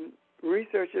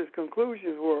researchers'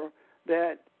 conclusions were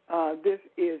that this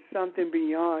is something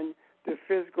beyond the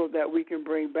physical that we can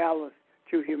bring balance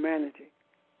to humanity.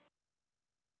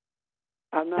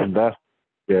 And that's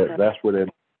where they're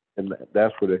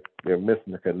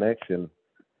missing the connection,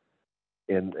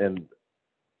 and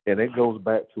it goes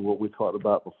back to what we talked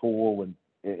about before.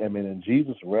 And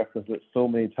Jesus referenced it so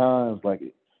many times, like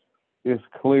it's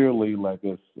clearly like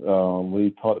it's when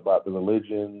he talked about the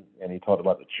religion and he talked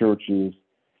about the churches,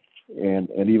 and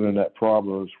even in that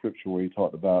Proverbs scripture where he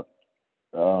talked about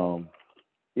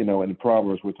in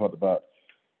Proverbs we talked about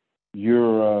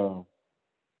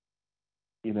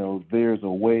there's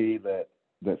a way that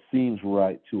seems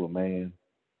right to a man,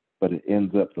 but it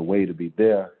ends up the way to be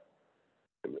there.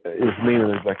 It's meaning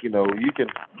it's like,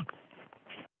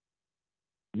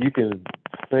 you can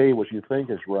say what you think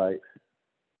is right,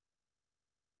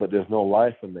 but there's no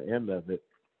life in the end of it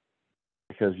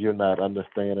because you're not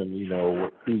understanding,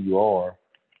 who you are.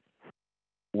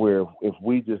 Where if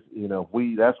we just,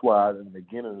 that's why in the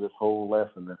beginning of this whole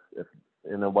lesson, if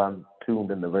anyone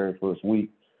tuned in the very first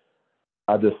week,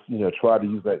 I just, try to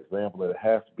use that example that it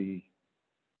has to be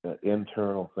an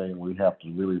internal thing. We have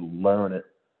to really learn it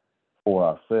for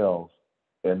ourselves,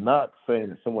 and not saying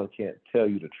that someone can't tell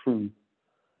you the truth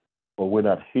or we're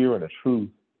not hearing the truth,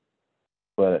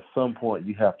 but at some point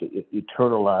you have to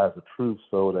internalize the truth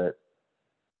so that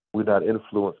we're not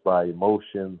influenced by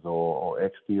emotions or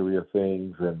exterior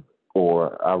things.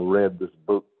 Or I read this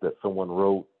book that someone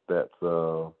wrote that's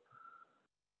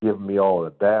giving me all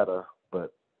the data,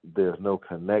 but there's no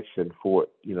connection for it.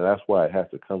 That's why it has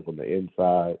to come from the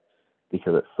inside,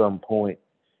 because at some point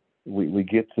we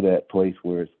get to that place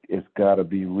where it's got to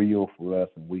be real for us,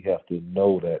 and we have to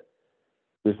know that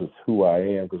this is who I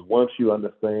am. Because once you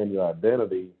understand your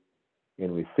identity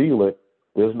and we feel it,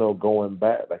 there's no going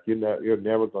back. Like you're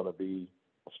never going to be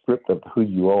stripped of who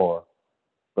you are.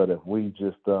 But if we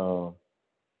just want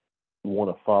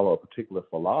to follow a particular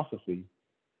philosophy,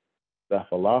 that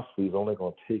philosophy is only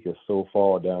going to take us so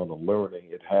far down the learning.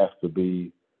 It has to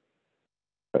be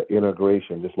an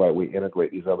integration, just like we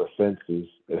integrate these other senses.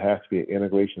 It has to be an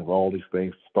integration of all these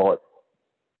things to start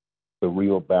the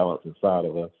real balance inside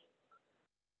of us.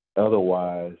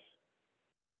 Otherwise,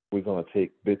 we're going to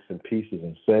take bits and pieces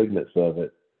and segments of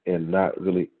it and not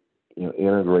really,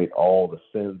 integrate all the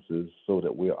senses so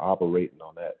that we're operating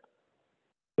on that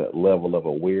level of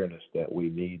awareness that we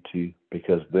need to.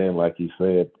 Because then, like you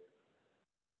said,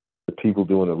 the people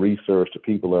doing the research, the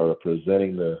people that are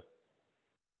presenting the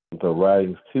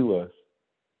writings to us,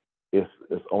 it's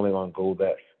only going to go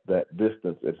that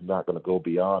distance. It's not going to go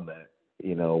beyond that.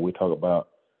 We talk about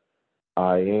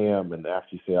I am, and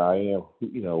after you say I am,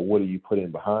 what are you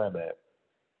putting behind that?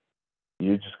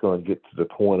 You're just going to get to the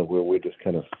point of where we're just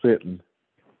kind of sitting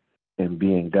and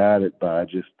being guided by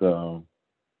just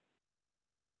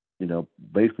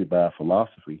basically by a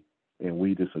philosophy, and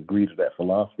we just agree to that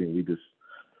philosophy, and we just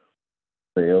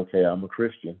say, okay, I'm a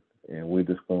Christian, and we're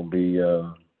just going to be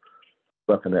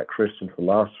stuck in that Christian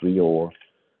philosophy, or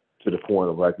to the point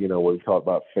of like, when we talk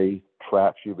about faith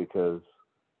traps you because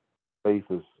faith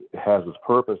has its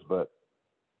purpose, but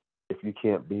if you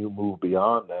can't move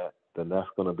beyond that, then that's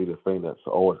going to be the thing that's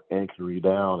always anchoring you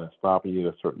down and stopping you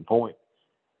at a certain point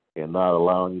and not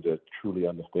allowing you to truly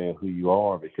understand who you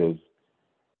are, because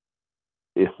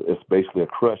it's basically a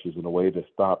crutch. It's in a way to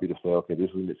stop you to say, okay, this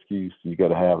is an excuse. You got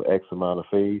to have X amount of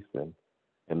faith, and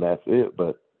that's it.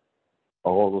 But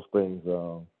all those things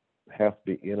have to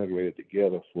be integrated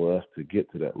together for us to get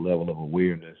to that level of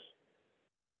awareness.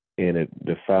 And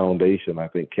the foundation, I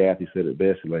think Kathy said it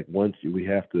best, like we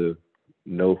have to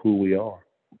know who we are.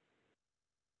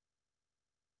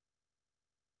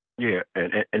 Yeah,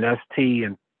 and that's T,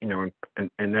 and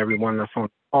and everyone that's on the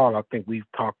call. I think we've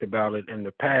talked about it in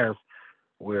the past,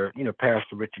 where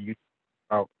Pastor Richard, you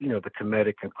about the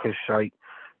Kemetic and Cushite,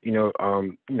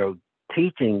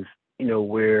 teachings,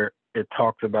 where it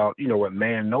talks about what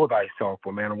man know thyself,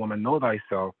 or man or woman know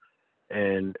thyself,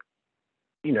 and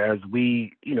as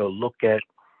we look at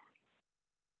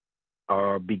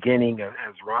our beginning,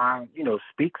 as Ron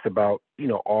speaks about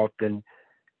often,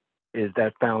 is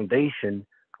that foundation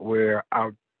where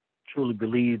I truly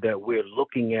believe that we're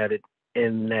looking at it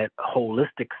in that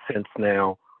holistic sense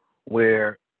now,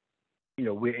 where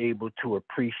we're able to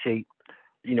appreciate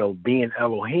being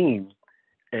Elohim,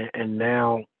 and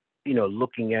now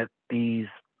looking at these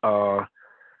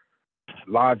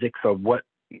logics of what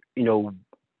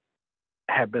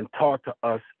have been taught to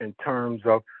us in terms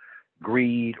of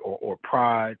greed or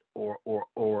pride or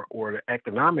the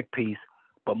economic piece,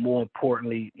 but more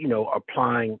importantly,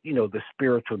 applying the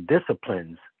spiritual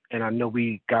disciplines. And I know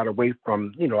we got away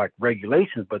from like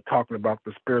regulations, but talking about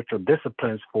the spiritual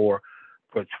disciplines for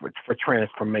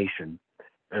transformation.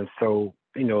 And so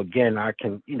again, I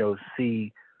can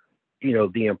see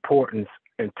the importance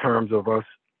in terms of us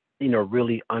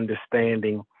really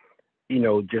understanding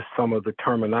just some of the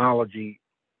terminology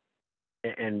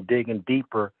and digging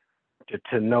deeper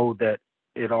to know that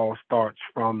it all starts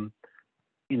from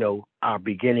our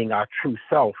beginning, our true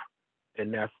self,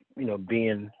 and that's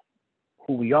being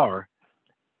who we are,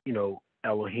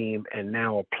 Elohim, and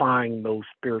now applying those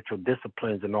spiritual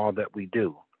disciplines in all that we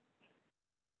do.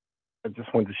 I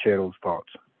just wanted to share those thoughts.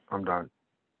 I'm done.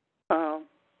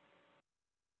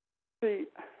 See,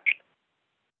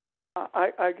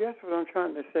 I guess what I'm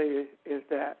trying to say is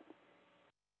that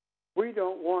we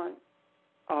don't want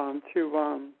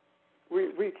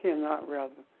we cannot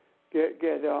rather get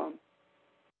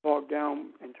bogged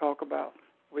down and talk about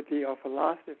with the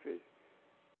philosophies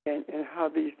and how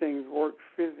these things work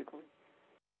physically.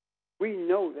 We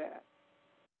know that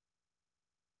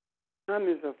time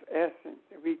is of essence.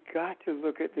 We got to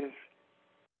look at this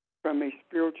from a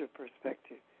spiritual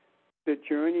perspective. The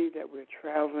journey that we're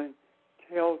traveling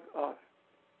tells us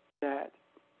that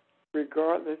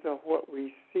regardless of what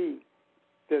we see,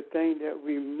 the thing that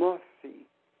we must see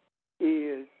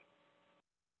is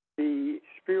the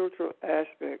spiritual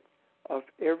aspect of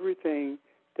everything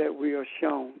that we are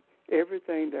shown,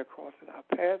 everything that crosses our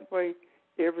pathway,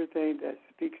 everything that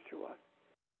speaks to us.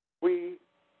 We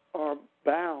are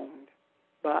bound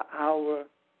by our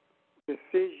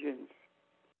decisions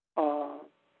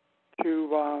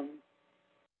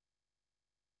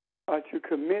to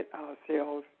commit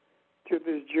ourselves to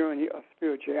this journey of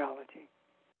spirituality.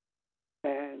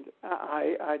 And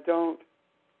I don't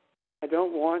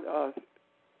want us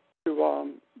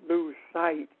to lose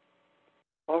sight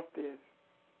of this.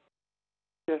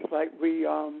 Just like we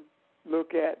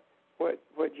look at what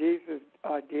Jesus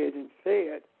did and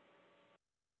said,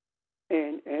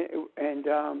 and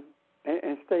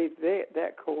stay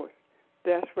that course.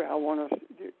 That's where I want us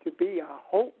to be. I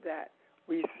hope that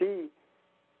we see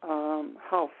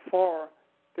how far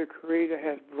the Creator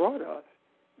has brought us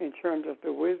in terms of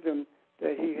the wisdom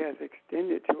that He has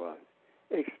extended to us,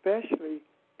 especially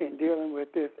in dealing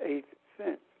with this eighth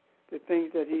sense, the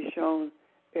things that He's shown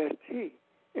as T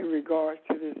in regards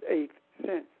to this eighth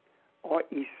sense are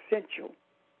essential.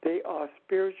 They are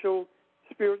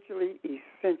spiritually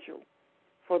essential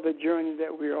for the journey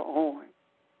that we are on,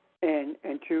 and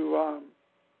to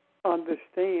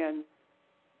understand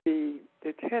the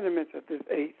tenements of this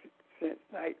eighth sense,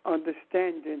 like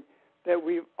understanding that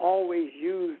we've always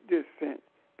used this sense,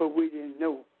 but we didn't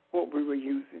know what we were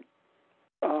using.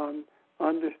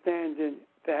 Understanding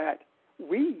that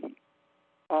we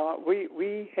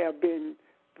have been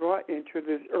brought into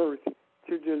this earth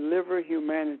to deliver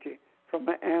humanity from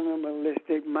an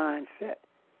animalistic mindset.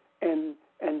 And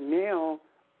now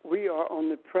we are on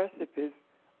the precipice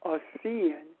of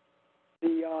seeing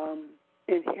the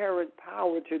inherent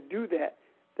power to do that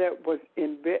that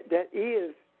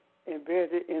is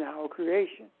embedded in our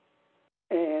creation,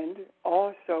 and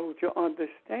also to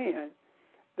understand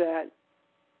that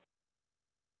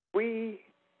we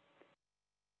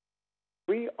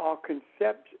are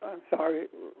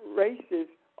races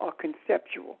are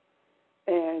conceptual,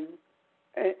 and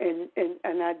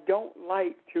I don't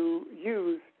like to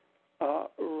use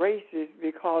races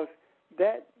because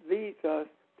that leads us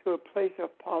to a place of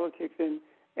politics and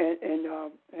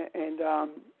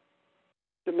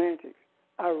semantics.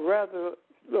 I rather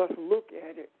let's look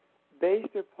at it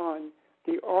based upon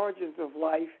the origins of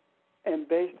life and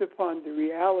based upon the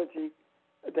reality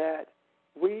that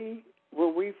when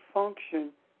we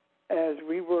function as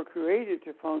we were created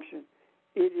to function,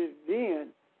 it is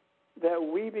then that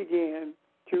we begin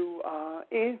to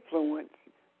influence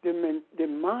the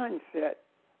mindset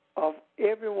of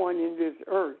everyone in this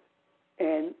earth.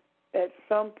 And at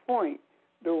some point,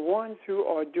 the ones who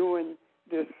are doing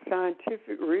this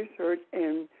scientific research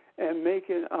and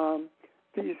making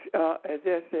these, as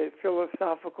I said,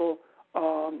 philosophical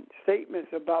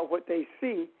statements about what they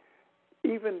see,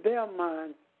 even their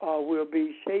minds will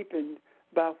be shaped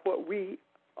by what we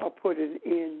are putting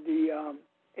in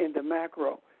the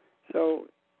macro. So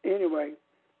anyway,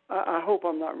 I hope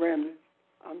I'm not rambling.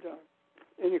 I'm done.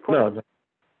 Any questions?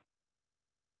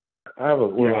 No, I have a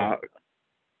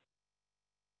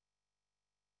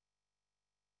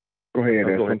Go ahead,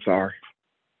 go ahead. I'm sorry.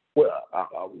 Well,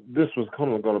 this was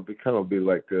going to be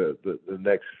like the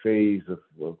next phase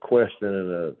of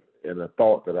question and a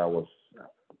thought that I was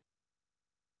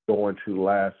going to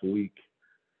last week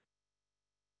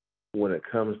when it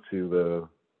comes to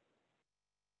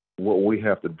what we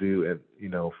have to do, and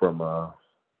from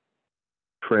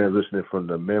transitioning from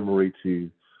the memory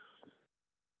to.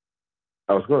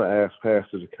 I was going to ask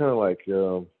Pastor to kind of like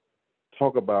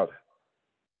talk about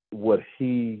what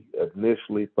he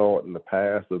initially thought in the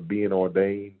past of being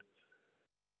ordained,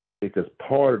 because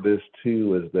part of this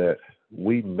too is that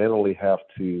we mentally have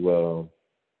to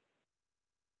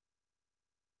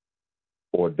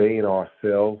ordain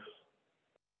ourselves.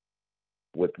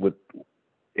 With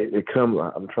it comes.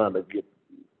 I'm trying to get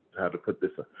how to put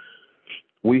this.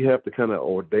 We have to kind of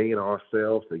ordain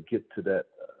ourselves to get to that.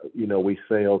 We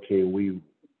say, okay, we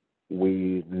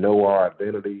know our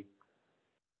identity.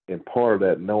 And part of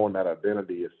that, knowing that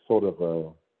identity, is sort of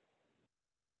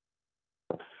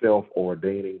a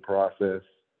self-ordaining process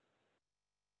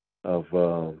of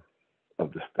the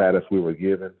status we were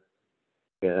given.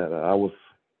 And I was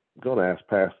going to ask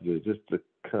Pastor just to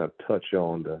kind of touch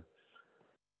on the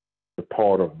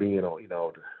part of being,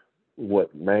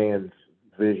 what man's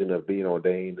vision of being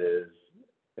ordained is,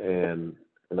 and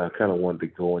I kind of wanted to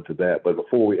go into that. But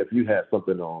before if you had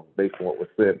something on based on what was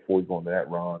said before we go on that,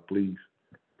 Ron, please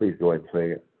go ahead and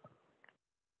say it.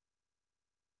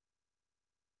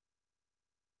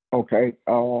 Okay.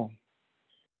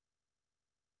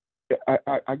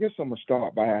 I guess I'm going to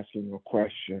start by asking a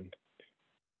question.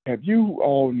 Have you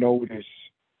all noticed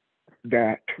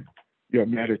that your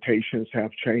meditations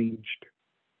have changed?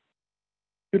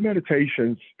 The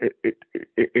meditations,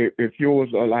 if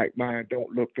yours are like mine,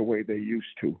 don't look the way they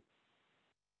used to.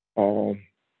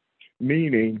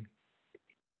 Meaning,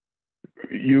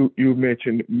 you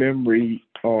mentioned memory,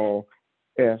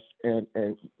 and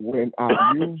when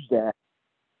I use that,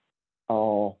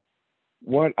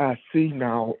 what I see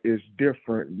now is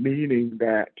different, meaning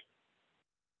that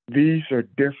these are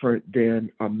different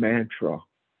than a mantra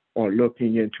or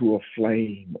looking into a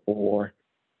flame or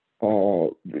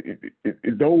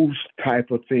those type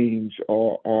of things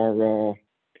are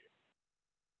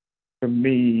to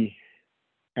me,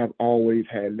 have always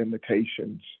had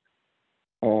limitations.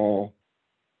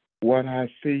 What I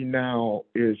see now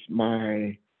is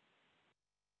my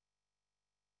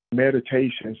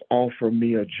meditations offer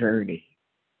me a journey.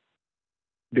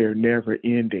 They're never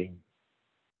ending,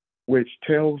 which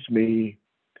tells me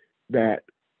that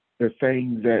the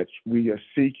things that we are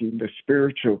seeking, the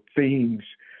spiritual things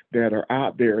that are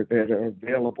out there that are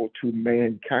available to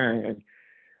mankind,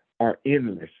 are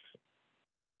endless,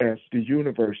 as the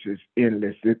universe is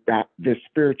endless. The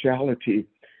spirituality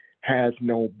has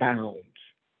no bounds.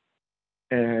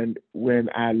 And when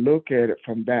I look at it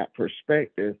from that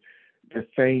perspective, the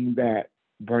thing that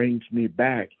brings me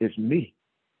back is me,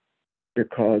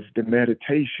 because the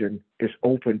meditation is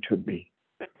open to me.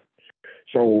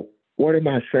 So what am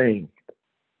I saying?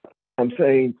 I'm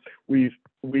saying we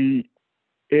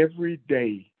every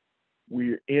day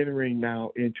we're entering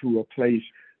now into a place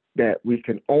that we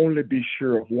can only be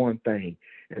sure of one thing,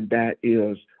 and that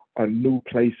is a new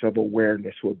place of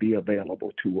awareness will be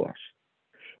available to us.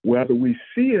 Whether we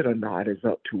see it or not is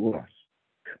up to us,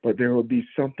 but there will be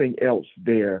something else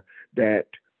there that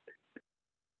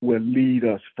will lead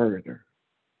us further.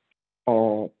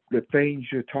 The things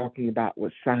you're talking about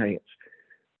with science,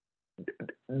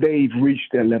 they've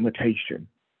reached their limitation.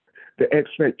 The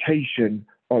expectation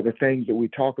or the things that we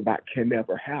talk about can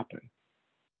never happen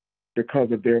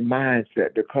because of their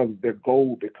mindset, because of their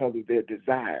goal, because of their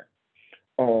desire.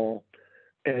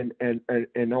 And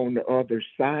on the other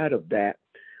side of that,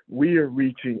 we are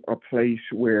reaching a place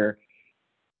where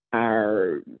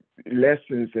our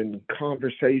lessons and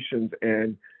conversations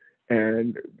and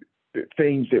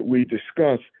things that we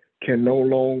discuss can no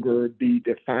longer be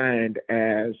defined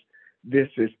as this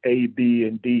is A, B,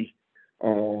 and D.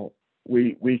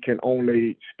 We can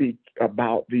only speak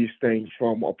about these things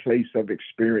from a place of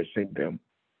experiencing them.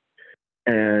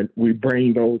 And we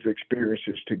bring those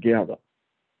experiences together.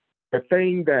 The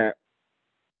thing that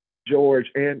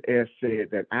George and S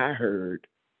said that I heard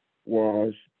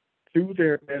was through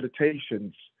their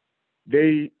meditations,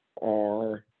 they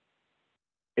are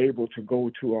able to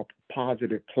go to a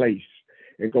positive place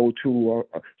and go to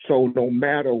so no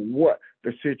matter what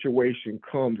the situation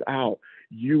comes out,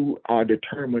 you are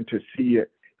determined to see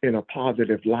it in a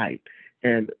positive light.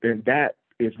 And that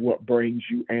is what brings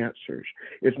you answers.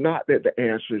 It's not that the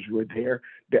answers were there.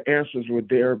 The answers were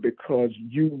there because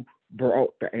you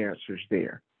brought the answers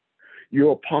there.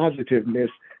 Your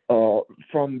positiveness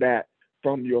from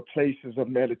your places of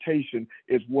meditation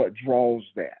is what draws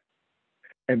that.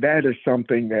 And that is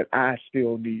something that I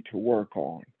still need to work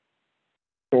on.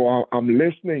 So I'm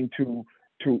listening to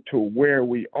where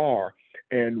we are,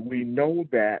 and we know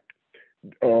that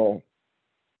the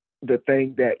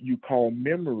thing that you call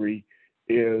memory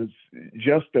is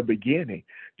just the beginning.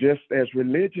 Just as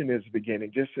religion is the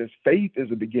beginning, just as faith is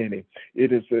the beginning,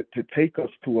 it is to take us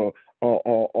to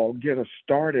or get us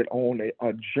started on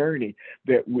a journey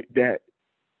that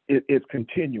it's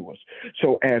continuous.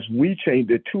 So as we change,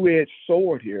 the two-edged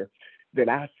sword here that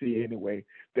I see anyway,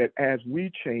 that as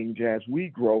we change, as we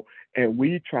grow, and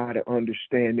we try to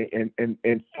understand it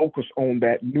and focus on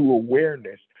that new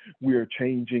awareness, we are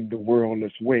changing the world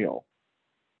as well.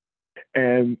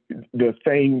 And the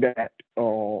thing that,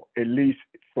 at least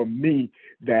for me,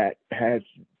 that has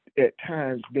at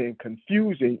times been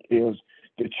confusing is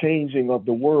the changing of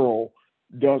the world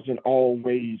doesn't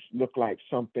always look like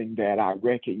something that I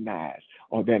recognize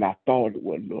or that I thought it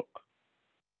would look.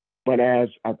 But as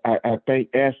I think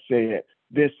S said,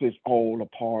 this is all a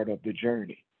part of the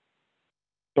journey.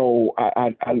 So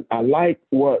I like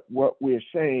what we're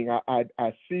saying.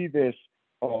 I see this.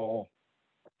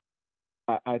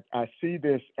 I see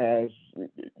this as,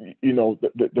 you know,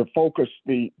 the focus,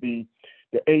 the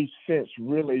eighth sense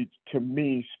really to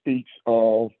me speaks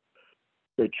of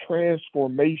the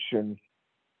transformation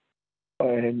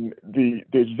and the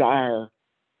desire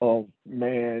of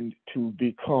man to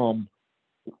become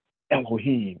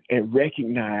Elohim and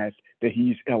recognize that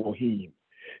he's Elohim.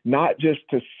 Not just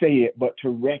to say it, but to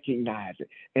recognize it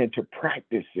and to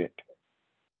practice it,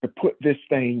 to put this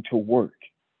thing to work.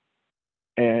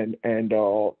 And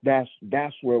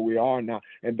that's where we are now.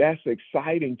 And that's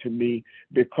exciting to me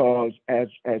because as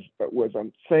what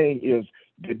I'm saying is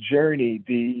the journey,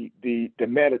 the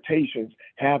meditations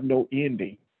have no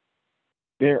ending.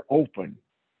 They're open.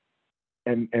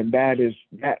 And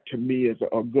that to me is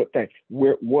a good thing.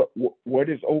 What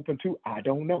is open to? I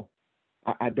don't know.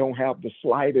 I don't have the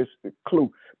slightest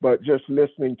clue, but just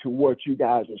listening to what you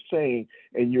guys are saying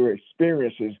and your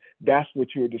experiences, that's what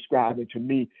you're describing to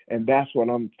me, and that's what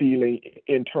I'm feeling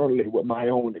internally with my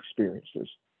own experiences.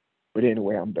 But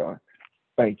anyway, I'm done.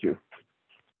 Thank you.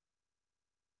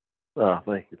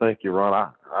 Thank you,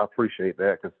 Ron. I appreciate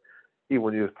that because even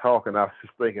when you was talking, I was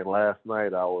just thinking last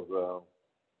night I was,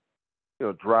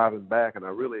 driving back, and I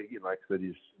really, like I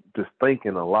said, just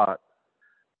thinking a lot.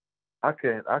 I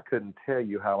couldn't tell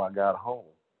you how I got home.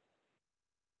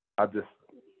 I just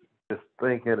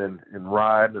thinking and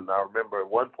riding, and I remember at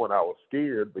one point I was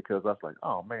scared because I was like,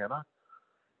 oh man,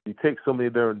 you take so many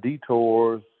different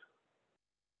detours,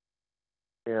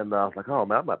 and I was like, oh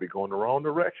man, I might be going the wrong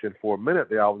direction. For a minute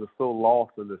there, I was just so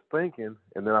lost in this thinking,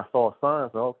 and then I saw a sign. I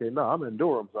said, okay, no, I'm in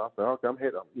Durham. So I said, okay, I'm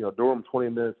heading, Durham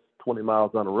 20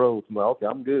 miles down the road. So I'm like, okay,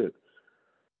 I'm good.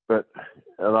 And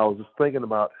I was just thinking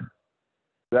about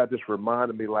that. Just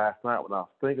reminded me last night when I was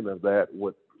thinking of that,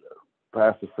 what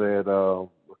Pastor said a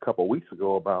couple of weeks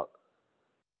ago about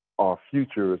our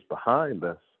future is behind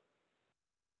us.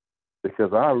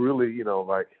 Because I really,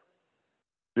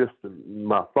 just in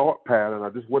my thought pattern, I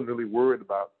just wasn't really worried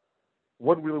about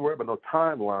wasn't really worried about no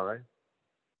timeline.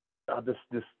 I just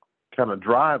kind of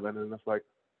driving, and it's like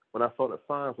when I saw that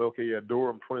sign, so okay, yeah,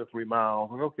 Durham 23 miles.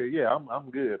 I'm like, okay, yeah, I'm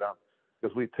good.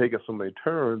 Because we'd taken so many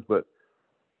turns, but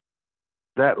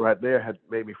that right there had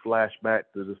made me flash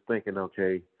back to just thinking,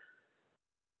 okay,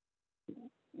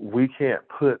 we can't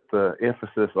put the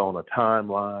emphasis on a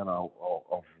timeline of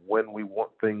when we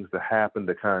want things to happen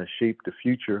to kind of shape the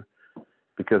future,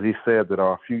 because he said that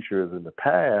our future is in the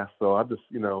past. So I just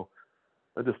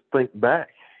think back,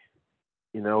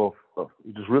 I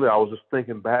was just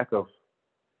thinking back of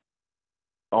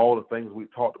all the things we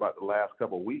talked about the last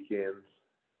couple of weekends.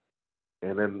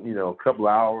 And then, a couple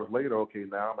of hours later, okay,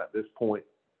 now I'm at this point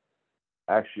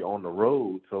actually on the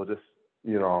road. So just,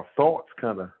 our thoughts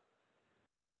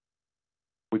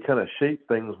we kind of shape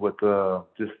things with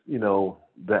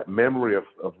that memory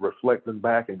of reflecting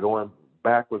back and going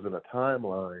backwards in a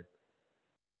timeline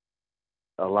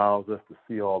allows us to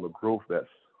see all the growth that's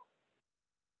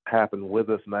happened with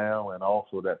us now and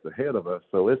also that's ahead of us.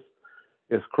 So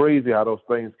it's crazy how those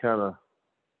things kind of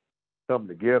come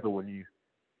together when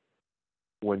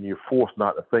you're forced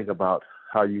not to think about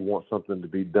how you want something to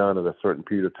be done at a certain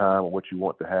period of time or what you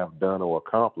want to have done or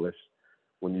accomplished.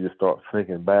 When you just start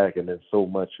thinking back, and then so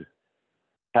much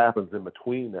happens in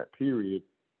between that period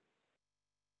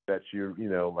that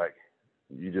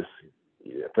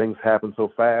things happen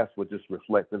so fast with just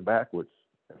reflecting backwards,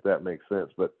 if that makes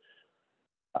sense. But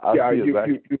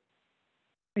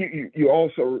you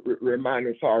also remind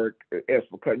us, sorry, as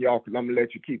for cutting you off, because I'm going to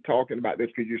let you keep talking about this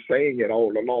because you're saying it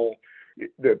all along.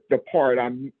 The part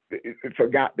I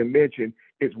forgot to mention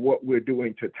is what we're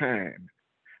doing to time.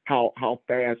 How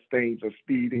fast things are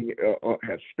speeding,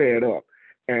 have sped up,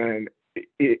 and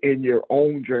in your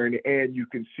own journey, and you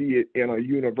can see it in a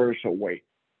universal way.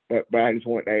 But I just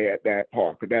want to add that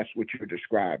part because that's what you're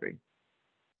describing.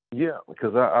 Yeah,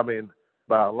 because I mean,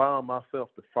 by allowing myself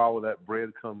to follow that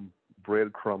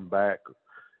breadcrumb back,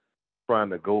 trying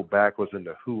to go backwards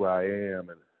into who I am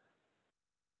and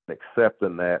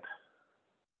accepting that,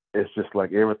 it's just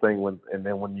like everything and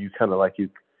then when you kind of like you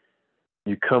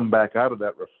come back out of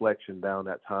that reflection down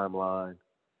that timeline,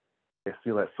 it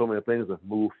seems like so many things have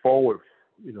moved forward,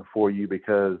 for you,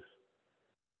 because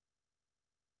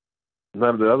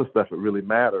none of the other stuff that really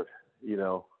mattered,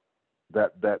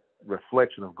 that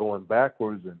reflection of going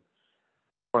backwards and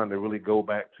trying to really go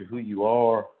back to who you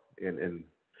are and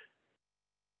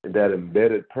that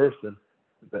embedded person,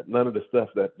 that none of the stuff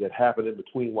that happened in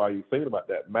between while you're thinking about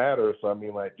that matters. So I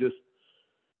mean, like, just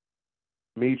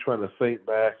me trying to think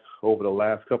back over the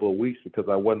last couple of weeks, because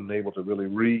I wasn't able to really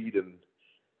read and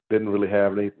didn't really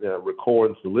have any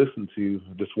recordings to listen to.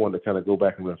 I just wanted to kind of go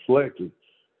back and reflect. And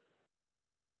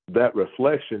that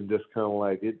reflection just kind of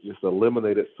like, it just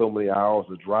eliminated so many hours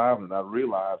of driving. And I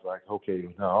realized, like, I'm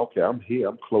here.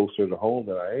 I'm closer to home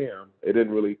than I am. It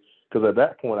didn't really, because at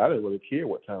that point, I didn't really care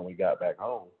what time we got back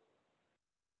home,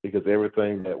 because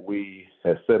everything that we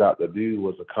had set out to do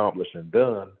was accomplished and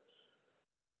done.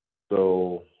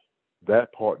 So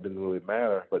that part didn't really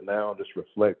matter. But now I'm just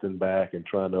reflecting back and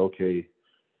trying to,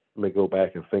 let me go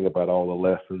back and think about all the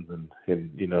lessons and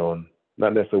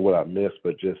not necessarily what I missed,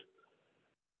 but just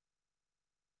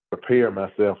prepare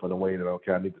myself in a way that,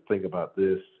 I need to think about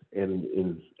this. And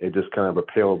it just kind of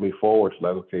propelled me forward. So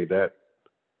like, that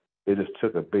it just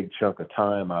took a big chunk of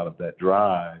time out of that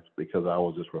drive, because I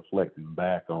was just reflecting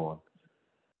back on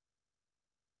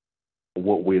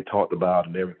what we had talked about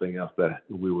and everything else that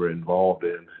we were involved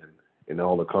in, and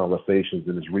all the conversations,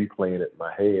 and just replaying it in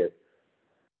my head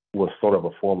was sort of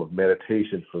a form of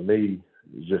meditation for me,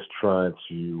 just trying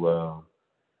to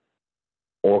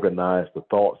organize the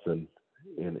thoughts in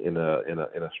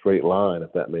a straight line,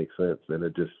 if that makes sense. And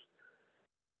it just,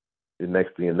 the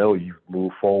next thing you know, you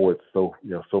move forward so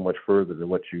much further than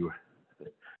what you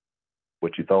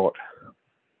thought.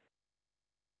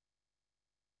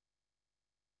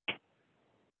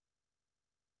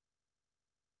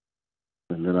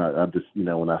 And then I just,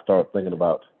 when I start thinking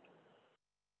about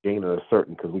gaining a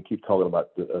certain, because we keep talking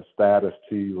about the status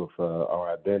too of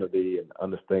our identity and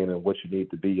understanding what you need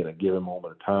to be in a given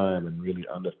moment of time, and really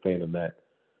understanding that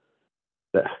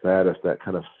status, that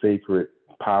kind of sacred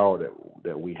power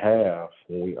that we have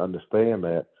when we understand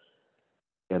that.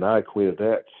 And I equated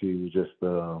that to just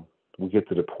we get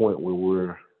to the point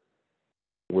where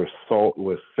we're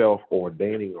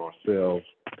self-ordaining ourselves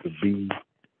to be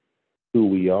who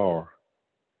we are,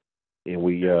 and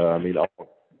we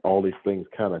all these things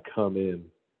kind of come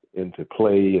into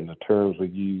play in the terms we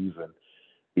use, and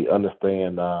we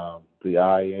understand the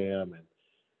I am, and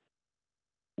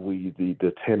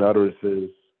the 10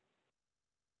 utterances.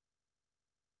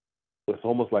 It's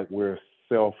almost like we're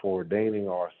self-ordaining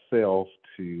ourselves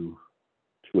to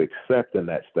accepting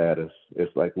that status.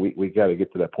 It's like we got to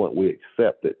get to that point we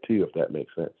accept it too, if that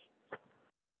makes sense.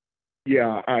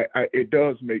 Yeah, it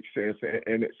does make sense,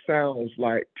 and it sounds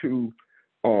like too,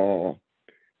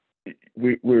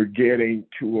 we're getting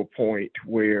to a point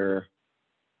where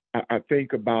I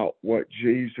think about what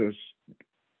Jesus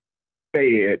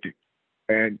said,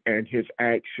 and his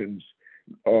actions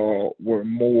were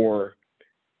more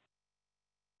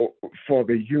for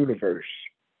the universe.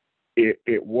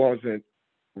 It wasn't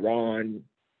Ron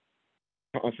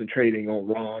concentrating on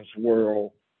Ron's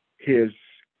world. His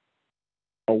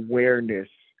awareness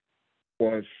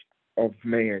was of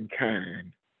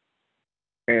mankind,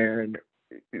 and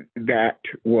that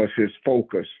was his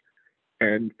focus.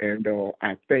 And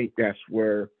I think that's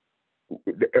where,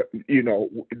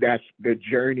 that's the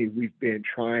journey we've been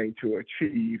trying to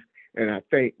achieve, and I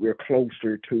think we're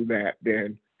closer to that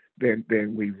than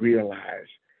we realize.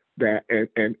 That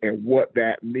and what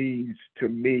that means to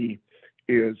me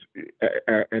is,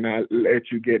 and I'll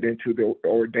let you get into the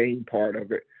ordained part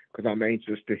of it because I'm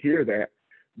anxious to hear that.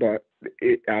 But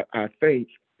I think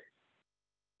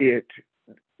it,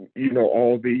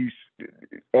 all these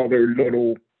other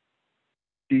little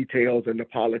details and the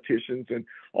politicians and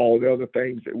all the other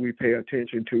things that we pay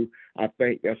attention to, I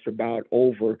think that's about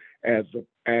over as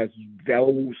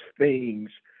those things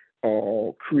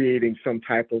are creating some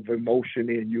type of emotion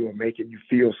in you or making you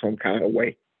feel some kind of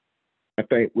way. I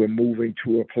think we're moving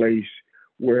to a place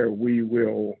where we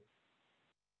will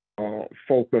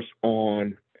focus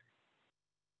on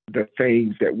the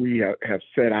things that we have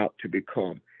set out to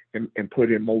become and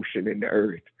put in motion in the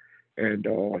earth. And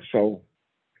so,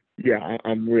 yeah,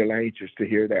 I'm real anxious to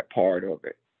hear that part of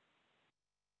it.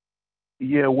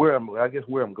 Yeah, I guess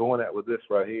where I'm going at with this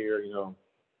right here,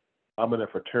 I'm in a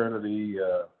fraternity.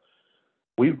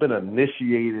 We've been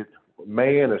initiated.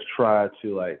 Man has tried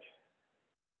to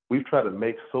we've tried to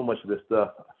make so much of this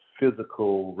stuff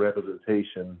physical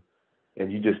representation,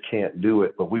 and you just can't do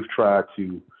it. But we've tried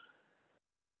to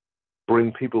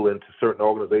bring people into certain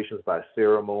organizations by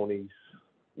ceremonies.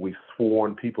 We've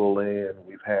sworn people in.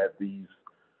 We've had these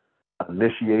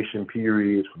initiation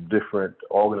periods from different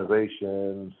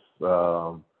organizations.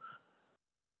 What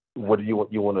do you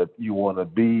want? You want to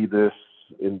be this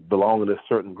and belong to this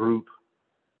certain group.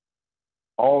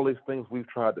 All these things we've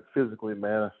tried to physically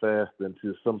manifest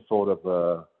into some sort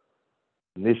of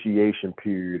initiation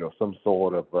period or some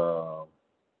sort of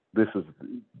this is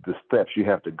the steps you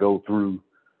have to go through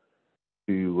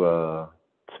to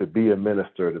be a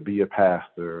minister, to be a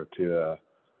pastor, to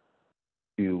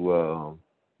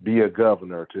be a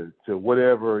governor, to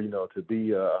whatever, to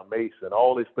be a mason.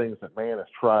 All these things that man has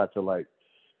tried to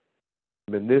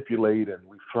manipulate, and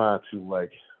we've tried to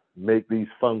make these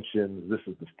functions. This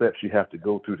is the steps you have to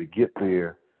go through to get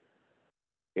there.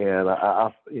 And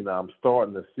I'm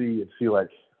starting to see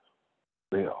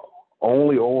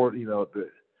only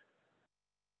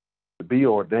to be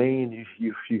ordained,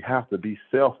 you have to be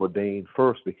self-ordained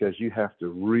first, because you have to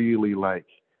really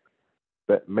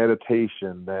that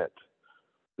meditation, that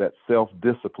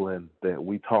self-discipline that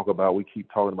we talk about. We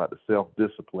keep talking about the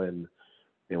self-discipline,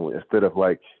 and instead of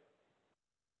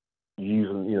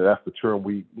using, that's the term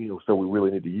we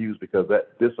really need to use, because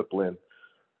that discipline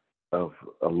of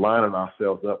aligning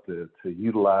ourselves up to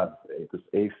utilize this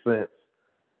eighth sense,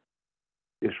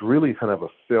 it's really kind of a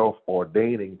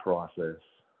self-ordaining process.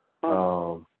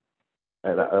 And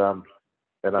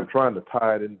I'm trying to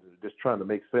tie it into just trying to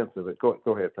make sense of it. Go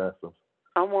ahead, Pastor.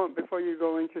 I want, before you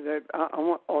go into that, I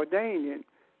want ordaining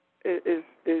is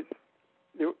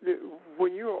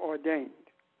when you're ordained,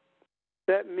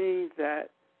 that means that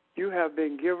you have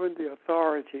been given the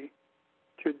authority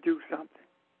to do something.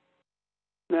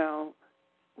 Now,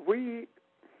 we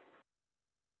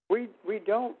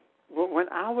don't. When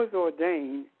I was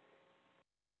ordained,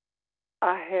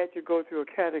 I had to go through a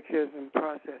catechism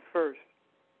process first,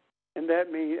 and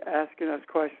that means asking us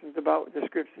questions about the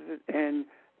scriptures and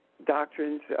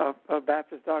doctrines of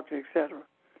Baptist doctrine, etc.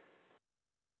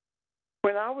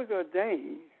 When I was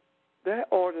ordained, that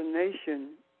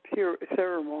ordination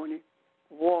ceremony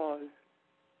was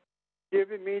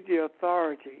giving me the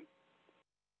authority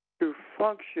to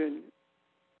function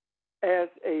as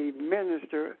a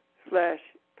minister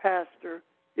 / pastor,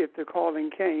 if the calling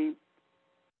came,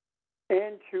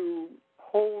 and to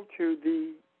hold to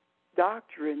the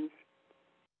doctrines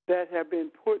that have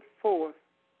been put forth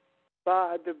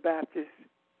by the Baptist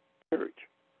Church.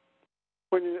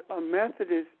 When a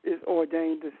Methodist is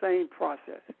ordained, the same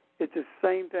process. It's the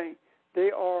same thing.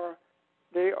 They are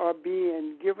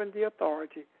being given the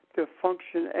authority to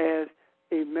function as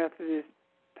a Methodist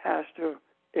pastor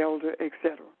elder,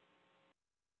 etc.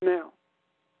 Now,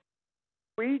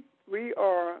 we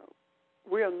are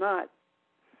not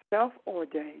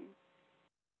self-ordained.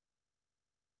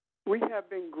 We have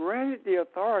been granted the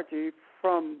authority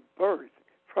from birth,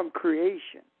 from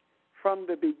creation, from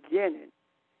the beginning.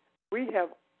 We have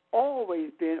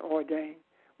always been ordained.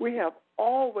 We have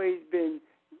always been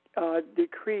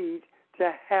decreed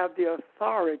to have the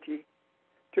authority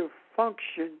to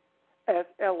function as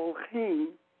Elohim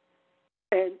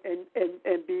and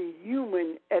be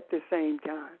human at the same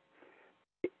time.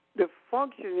 The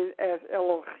functioning as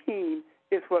Elohim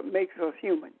is what makes us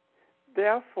human.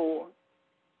 Therefore,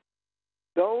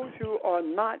 those who are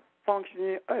not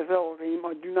functioning as Elohim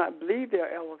or do not believe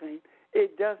they're Elohim,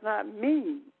 it does not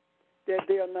mean that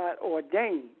they are not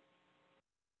ordained.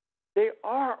 They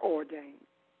are ordained.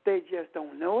 They just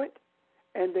don't know it,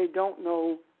 and they don't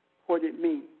know what it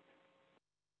means.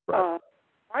 Right.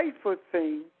 Frightful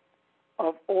thing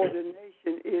of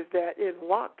ordination is that it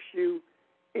locks you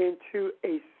into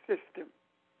a system.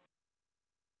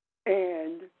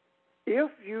 And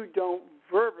if you don't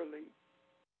verbally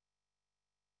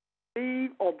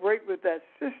leave or break with that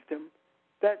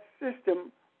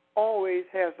system always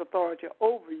has authority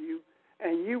over you,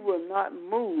 and you will not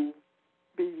move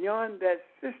beyond that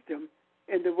system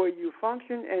in the way you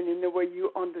function and in the way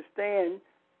you understand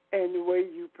and the way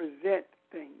you present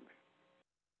things.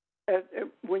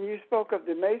 When you spoke of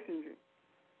the masonry,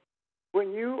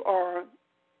 when you are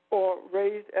or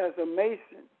raised as a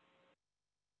mason,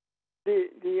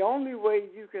 the only way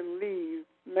you can leave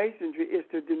masonry is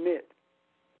to demit.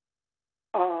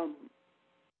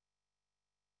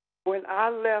 When I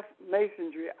left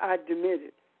masonry, I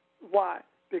demitted. Why?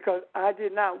 Because I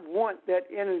did not want that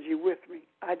energy with me.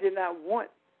 I did not want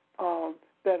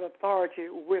that authority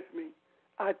with me.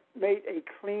 I made a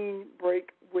clean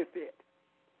break with it.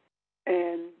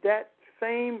 And that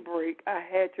same break I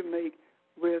had to make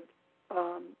with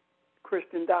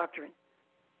Christian doctrine.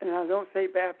 And I don't say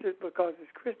Baptist because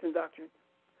it's Christian doctrine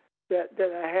that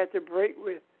I had to break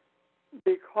with,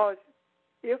 because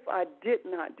if I did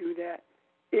not do that,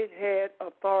 it had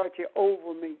authority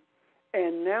over me.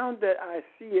 And now that I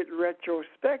see it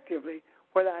retrospectively,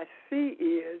 what I see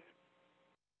is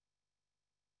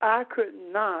I could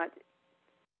not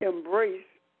embrace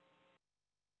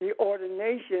the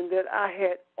ordination that I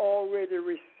had already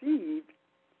received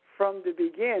from the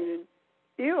beginning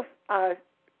if I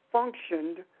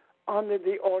functioned under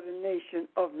the ordination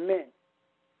of men.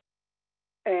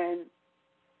 And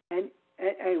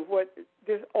what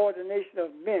this ordination of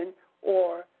men,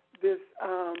 or this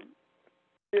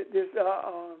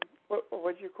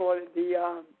what you call it,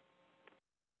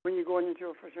 when you're going into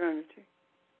a fraternity,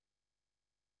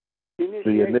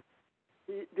 initiation.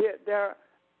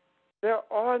 There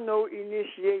are no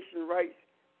initiation rites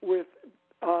with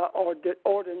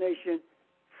ordination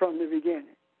from the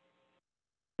beginning.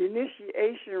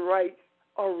 Initiation rites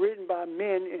are written by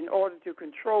men in order to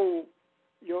control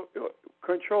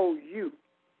you.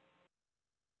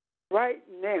 Right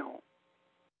now,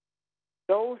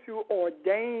 those who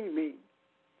ordain me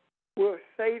will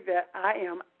say that I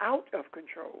am out of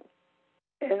control,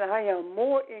 and I am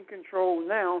more in control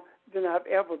now than I've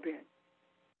ever been.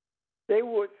 They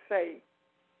would say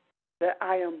that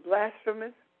I am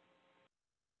blasphemous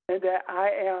and that I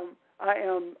am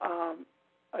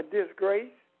a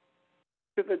disgrace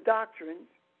to the doctrines,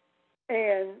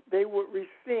 and they would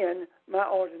rescind my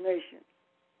ordination.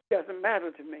 It doesn't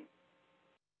matter to me.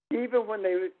 Even when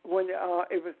it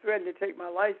was threatened to take my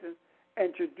license,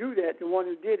 and to do that, the one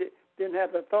who did it didn't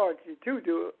have the authority to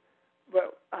do it.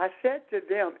 But I said to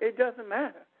them, it doesn't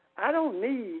matter. I don't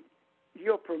need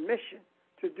your permission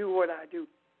to do what I do.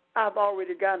 I've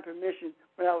already gotten permission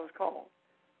when I was called.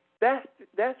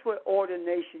 That's what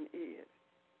ordination is.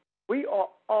 We are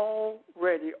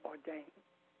already ordained.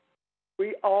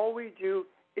 All we do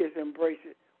is embrace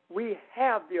it. We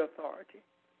have the authority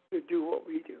to do what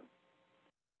we do.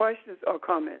 Questions or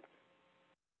comments?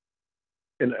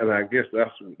 And I guess that's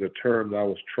the term I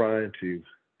was trying to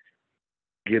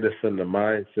get us in the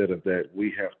mindset of, that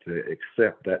we have to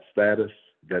accept that status,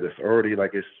 that it's already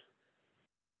like it's.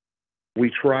 We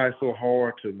try so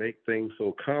hard to make things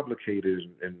so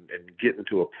complicated and get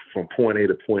from point A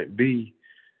to point B,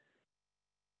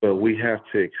 but we have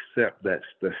to accept that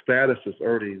the status is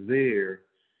already there.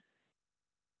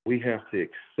 We have to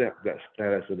accept that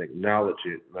status and acknowledge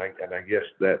it. And I guess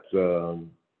that's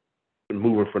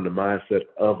moving from the mindset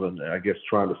of, I guess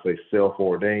trying to say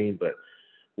self-ordained, but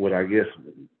what I guess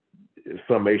in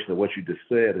summation of what you just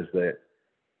said is that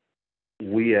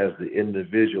we as the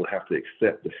individual have to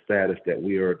accept the status that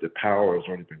the power has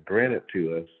already been granted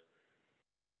to us,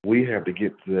 we have to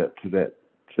get to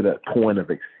that point of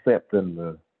accepting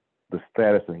the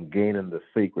status and gaining the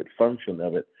sacred function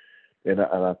of it. And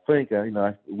I think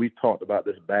we talked about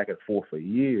this back and forth for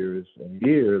years and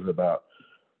years about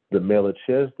the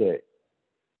Melchizedek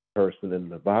person in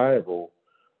the Bible,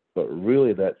 but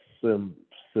really that's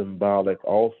symbolic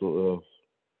also of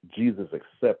Jesus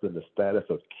accepting the status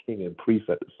of king and priest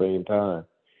at the same time.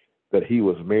 That he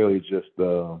was merely just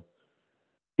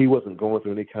he wasn't going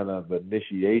through any kind of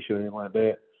initiation or anything like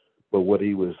that, but what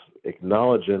he was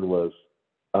acknowledging was,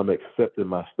 I'm accepting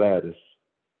my status.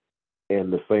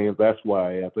 And the same, that's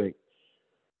why I think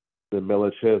the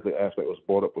Melchizedek aspect was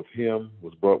brought up with him,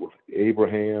 was brought up with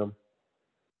Abraham,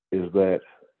 is that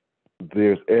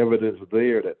there's evidence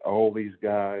there that all these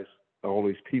guys, all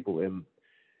these people, and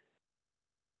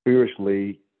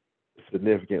spiritually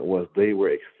significant was they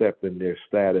were accepting their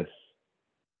status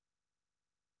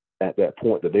at that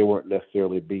point, that they weren't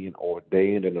necessarily being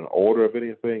ordained in an order of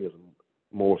anything. It's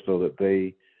more so that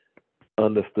they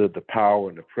understood the power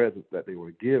and the presence that they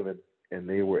were given, and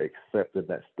they were accepting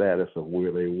that status of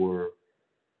where they were.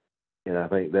 And I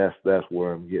think that's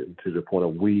where I'm getting to the point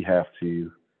of we have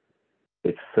to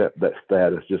accept that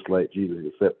status, just like Jesus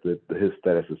accepted his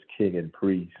status as king and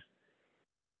priest.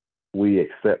 We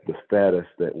accept the status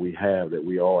that we have, that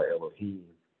we are Elohim.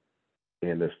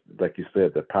 And this, like you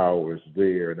said, the power is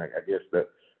there. And I guess that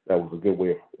was a good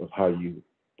way of how you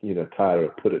try to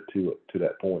put it to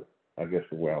that point, I guess,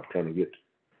 is where I was trying to get to.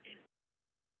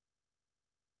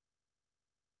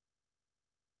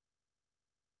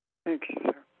 Thank you,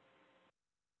 sir.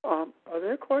 Are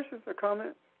there questions or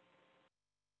comments?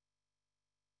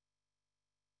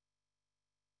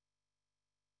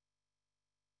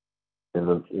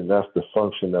 And that's the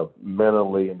function of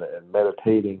mentally and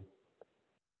meditating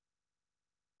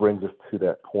brings us to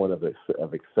that point of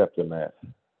accepting that.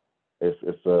 And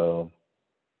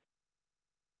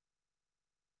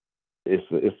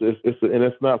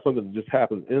it's not something that just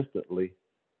happens instantly.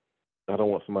 I don't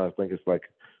want somebody to think it's like,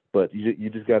 but you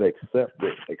just got to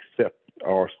accept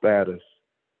our status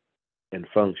and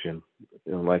function.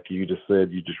 And like you just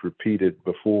said, you just repeated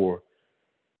before,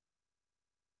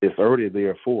 it's already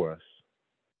there for us.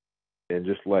 And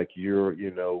just like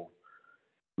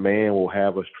man will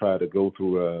have us try to go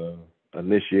through a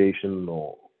initiation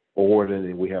or ordering,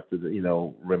 and we have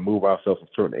to, remove ourselves of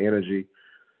certain energy.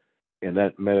 And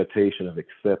that meditation of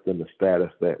accepting the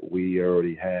status that we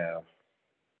already have,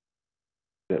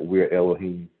 that we're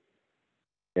Elohim.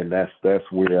 And that's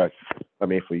where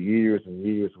for years and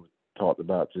years we talked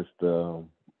about just the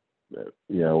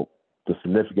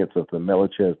significance of the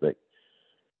Melchizedek.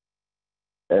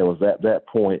 It was at that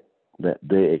point that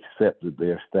they accepted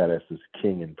their status as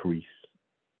king and priest,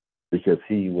 because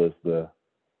he was the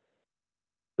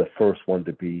first one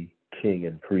to be king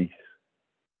and priest.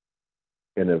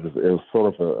 And it was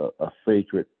sort of a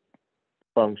sacred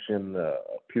function, a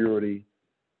purity,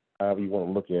 however you want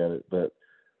to look at it. But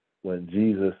when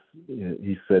Jesus,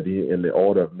 he said in the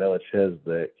order of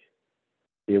Melchizedek,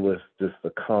 it was just a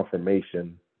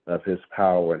confirmation of his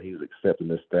power, and he was accepting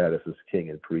his status as king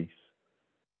and priest.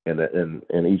 And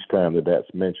each time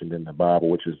that's mentioned in the Bible,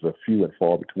 which is a few and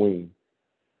far between,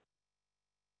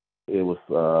 it was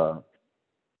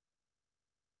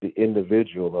the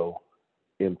individual, though,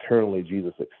 internally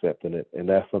Jesus accepting it. And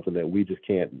that's something that we just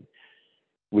can't,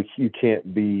 you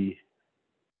can't be,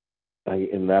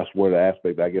 and that's where the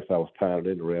aspect I guess I was tying it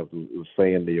in, Rev, was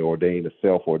saying the ordained, the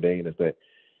self-ordained, is that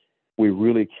we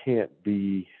really can't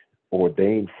be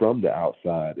ordained from the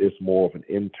outside. It's more of an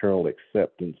internal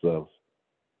acceptance of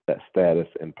that status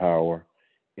and power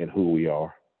and who we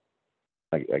are.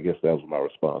 I guess that was my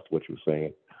response to what you were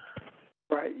saying.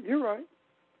 Right, you're right.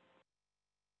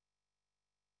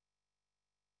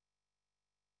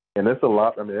 And it's a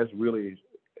lot. That's really,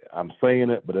 I'm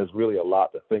saying it, but there's really a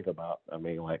lot to think about.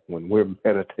 Like when we're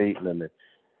meditating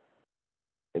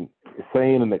and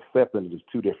saying and accepting is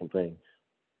two different things.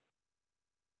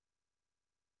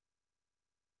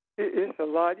 It's a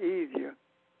lot easier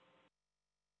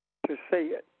to say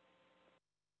it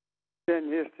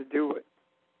than it is to do it.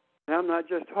 And I'm not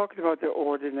just talking about the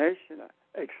ordination,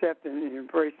 accepting and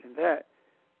embracing that.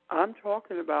 I'm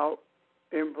talking about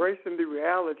embracing the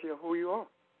reality of who you are.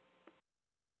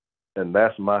 And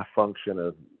that's my function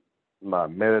of my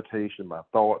meditation, my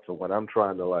thoughts, or when I'm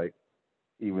trying to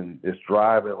even it's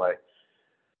driving,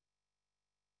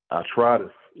 I try to,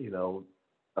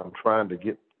 I'm trying to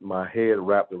get my head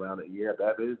wrapped around it. Yeah,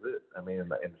 that is it. And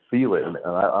feel it. And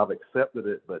I've accepted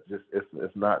it, but just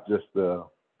it's not just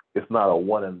it's not a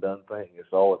one and done thing.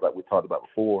 It's always, like we talked about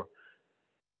before,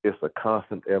 it's a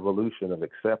constant evolution of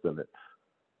accepting it.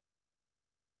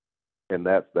 and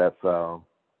that's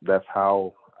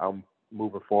how I'm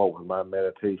moving forward with my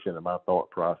meditation and my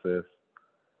thought process.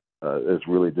 Is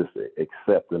really just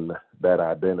accepting that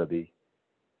identity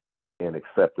and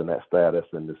accepting that status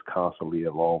and just constantly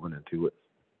evolving into it.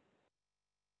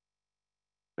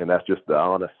 And that's just the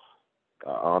honest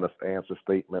answer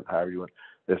statement. However you want.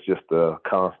 It's just a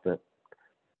constant.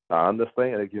 I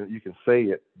understand you can say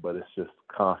it, but it's just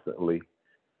constantly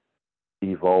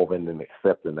evolving and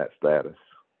accepting that status.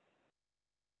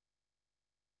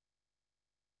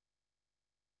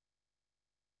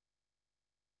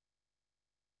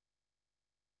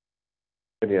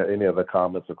 Any other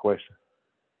comments or questions?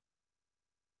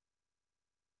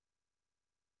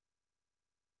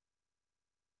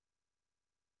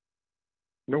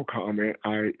 No comment.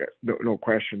 No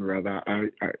question. Rather,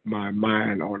 my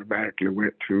mind automatically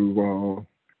went to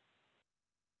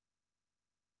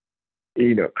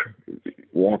Enoch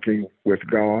walking with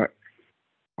God.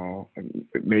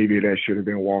 Maybe that should have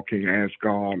been walking as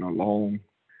God alone.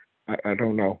 I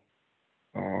don't know.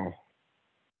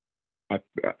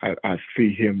 I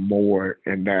see him more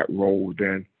in that role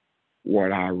than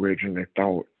what I originally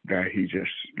thought, that he just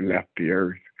left the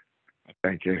earth. I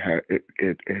think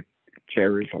it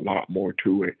carries a lot more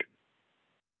to it,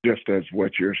 just as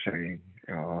what you're saying.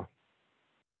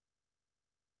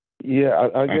 Yeah,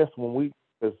 I guess when we,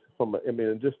 just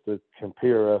to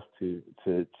compare us to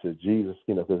Jesus,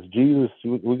 because Jesus,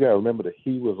 we got to remember that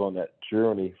he was on that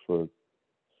journey for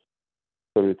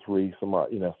 33 some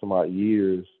odd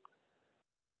years,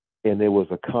 and there was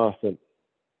a constant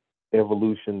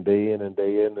evolution day in and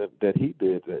day in that he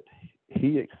did, that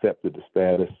he accepted the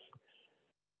status,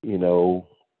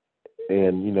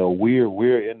 and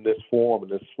we're in this form, in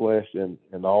this flesh,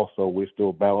 and also we're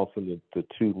still balancing the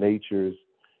two natures,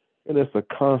 and it's a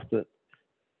constant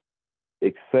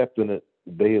accepting it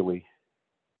daily,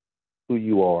 who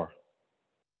you are,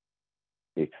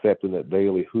 accepting it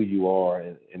daily, who you are,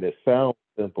 and it sounds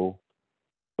simple,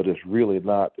 but it's really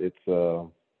not. It's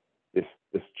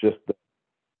just the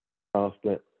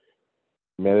constant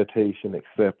meditation,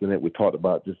 accepting it. We talked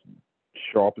about just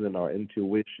sharpening our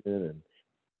intuition and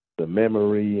the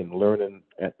memory and learning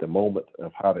at the moment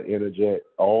of how to interject.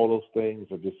 All those things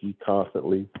are just you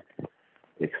constantly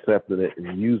accepting it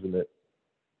and using it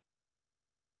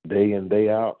day in, day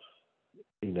out.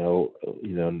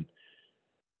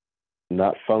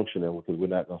 Not functioning, because we're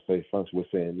not going to say function. We're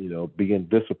saying, being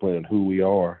disciplined in who we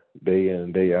are day in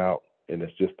and day out. And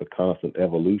it's just a constant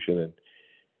evolution.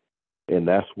 And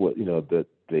that's what, the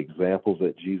examples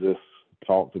that Jesus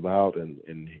talked about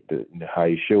and how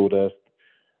he showed us,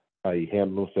 how he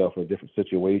handled himself in different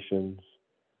situations,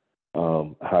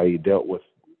 how he dealt with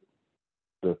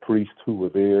the priests who were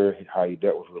there, how he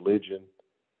dealt with religion,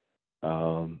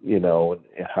 and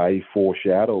how he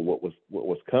foreshadowed what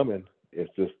was coming.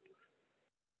 It's just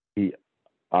he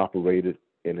operated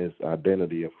in his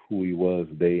identity of who he was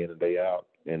day in and day out,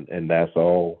 and that's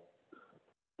all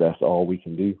we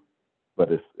can do.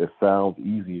 But it sounds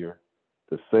easier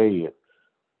to say it,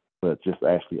 but just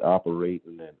actually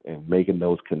operating and making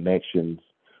those connections,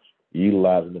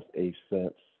 utilizing this eighth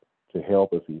sense to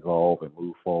help us evolve and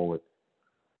move forward.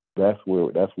 That's where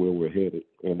we're headed.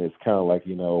 And it's kind of like,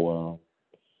 you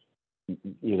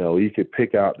could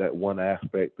pick out that one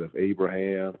aspect of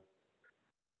Abraham,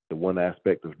 the one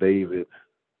aspect of David,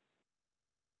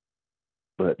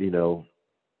 but you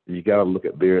got to look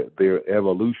at their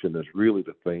evolution is really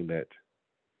the thing that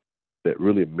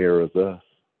really mirrors us,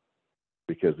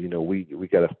 because we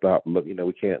got to stop looking.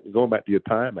 We can't, going back to your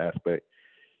time aspect,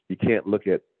 you can't look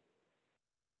at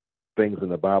things in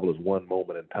the Bible as one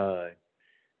moment in time.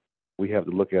 We have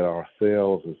to look at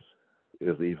ourselves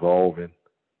as evolving,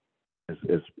 as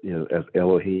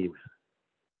Elohim.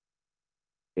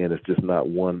 And it's just not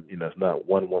one, it's not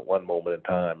one moment in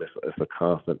time. It's a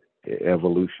constant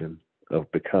evolution of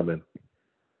becoming,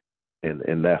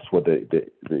 and that's what the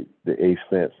eighth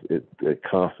sense it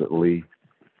constantly,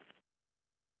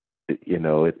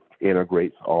 it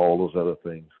integrates all those other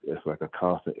things. It's like a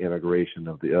constant integration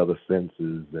of the other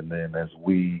senses, and then as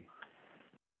we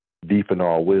deepen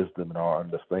our wisdom and our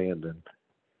understanding,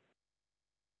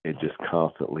 it just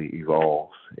constantly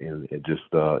evolves, and it just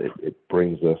it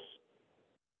brings us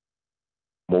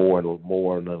more and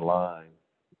more in line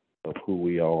of who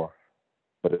we are.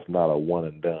 But it's not a one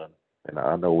and done. And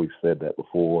I know we've said that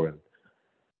before, and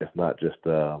it's not just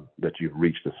that you've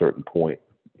reached a certain point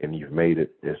and you've made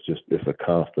it. It's a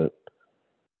constant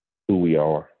who we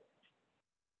are.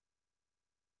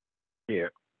 Yeah.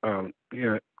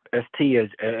 ST,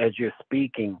 as you're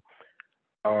speaking,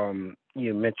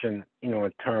 you mentioned,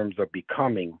 in terms of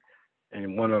becoming,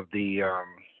 and one of the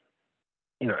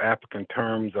African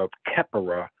terms of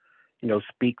kepara,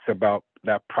 speaks about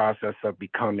that process of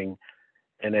becoming.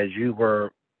 And as you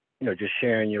were, just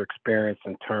sharing your experience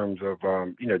in terms of,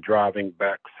 driving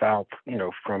back south,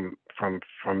 from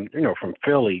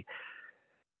Philly,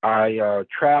 I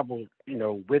traveled,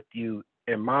 with you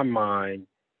in my mind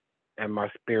and my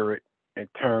spirit in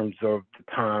terms of the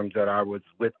times that I was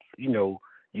with,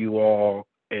 you all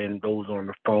and those on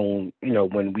the phone,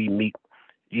 when we meet,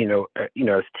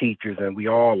 as teachers, and we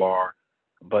all are.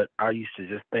 But I used to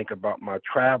just think about my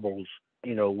travels,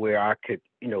 where I could,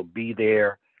 be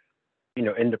there,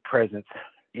 in the presence,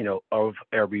 of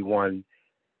everyone,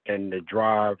 and to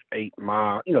drive 8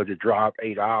 miles, to drive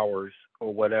 8 hours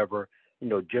or whatever,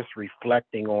 just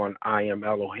reflecting on I am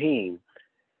Elohim,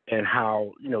 and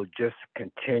how, just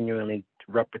continually,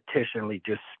 repetitionally,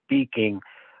 just speaking,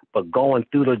 but going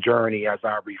through the journey as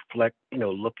I reflect,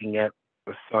 looking at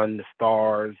the sun, the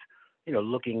stars,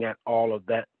 looking at all of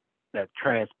that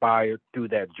transpired through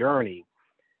that journey.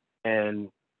 And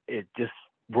it just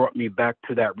brought me back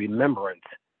to that remembrance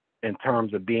in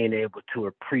terms of being able to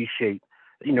appreciate,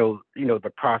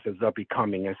 the process of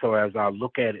becoming. And so as I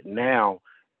look at it now,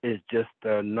 it's just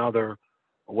another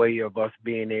way of us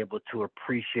being able to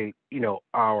appreciate,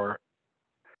 our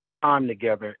time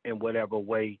together in whatever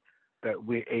way that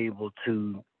we're able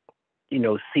to,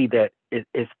 see that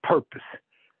it's purpose.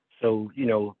 So,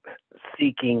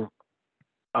 seeking,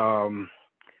 and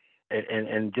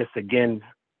just again,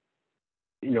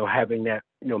 having that,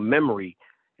 memory,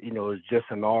 is just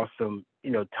an awesome,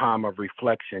 time of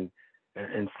reflection.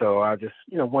 And so I just,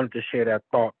 wanted to share that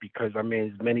thought because,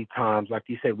 many times, like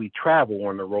you said, we travel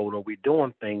on the road or we're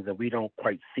doing things and we don't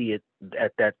quite see it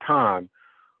at that time.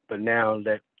 But now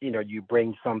that, you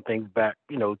bring some things back,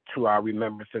 to our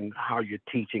remembrance and how you're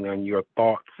teaching and your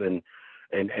thoughts and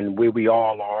where we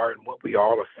all are and what we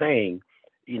all are saying,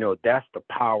 that's the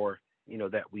power,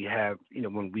 that we have,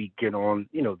 when we get on,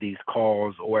 these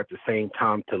calls or at the same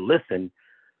time to listen,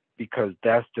 because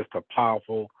that's just a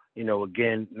powerful,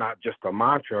 again, not just a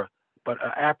mantra, but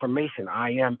an affirmation.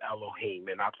 I am Elohim.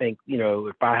 And I think,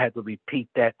 if I had to repeat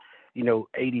that,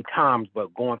 80 times,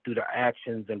 but going through the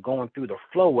actions and going through the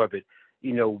flow of it,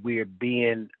 we're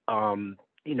being,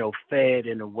 fed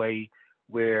in a way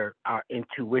where our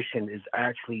intuition is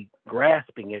actually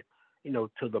grasping it,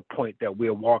 to the point that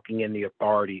we're walking in the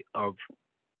authority of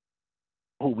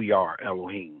who we are,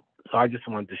 Elohim. So I just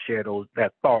wanted to share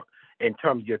that thought in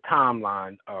terms of your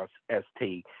timeline,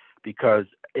 ST, because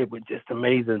it was just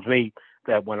amazing to me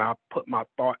that when I put my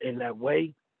thought in that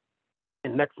way,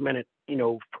 and next minute,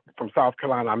 from South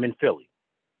Carolina, I'm in Philly.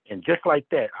 And just like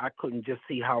that, I couldn't just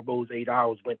see how those 8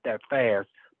 hours went that fast,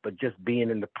 but just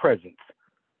being in the presence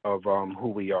of who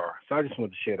we are. So I just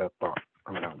wanted to share that thought.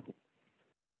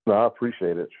 No, I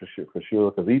appreciate it for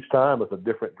sure. Because each time it's a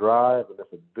different drive and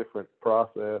it's a different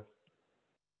process,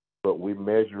 but we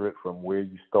measure it from where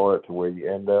you started to where you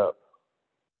end up.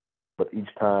 But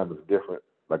each time is different.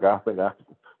 Like I think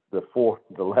the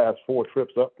last 4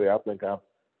 trips up there, I think I've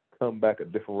come back a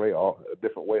different way all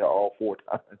 4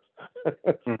 times.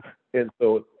 And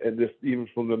so, and just even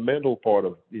from the mental part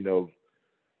of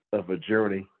of a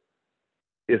journey,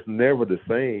 it's never the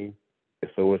same.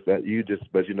 So it's that you just,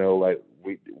 but like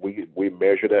we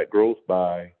measure that growth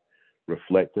by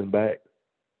reflecting back,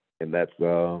 and that's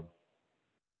you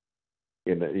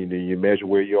measure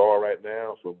where you are right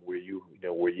now from where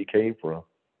where you came from,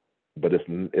 but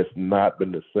it's not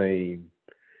been the same.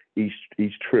 Each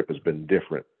trip has been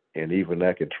different, and even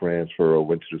that can transfer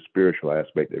over into the spiritual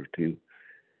aspect of it too.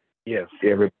 Yes,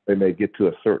 everybody may get to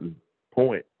a certain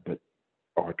point, but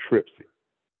our trips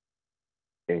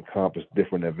encompass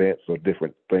different events or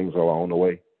different things along the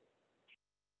way.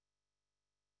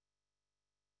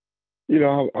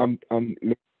 I'm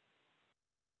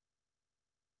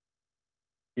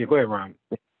Yeah, go ahead, Ron.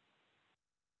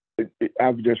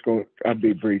 I'll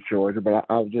be brief, George, but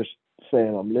I was just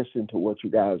saying I'm listening to what you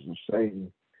guys are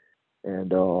saying.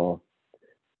 And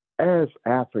as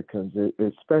Africans,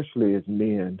 especially as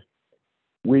men,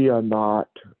 we are not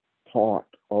taught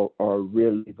or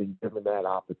really even given that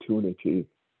opportunity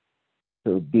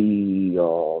to be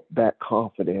that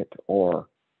confident or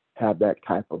have that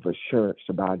type of assurance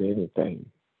about anything.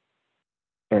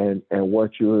 And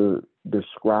what you're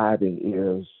describing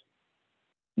is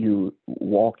you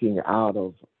walking out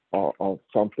of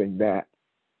something that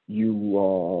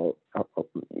you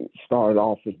started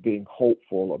off as being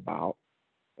hopeful about,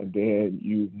 and then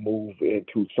you move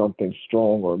into something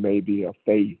stronger, maybe a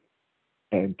faith,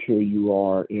 until you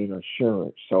are in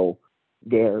assurance. So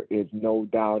there is no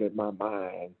doubt in my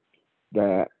mind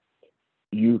that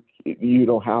you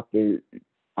don't have to.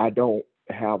 I don't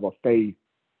have a faith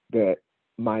that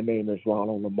my name is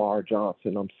Ronald Lamar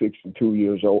Johnson. I'm 62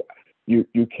 years old. You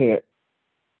can't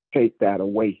take that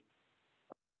away.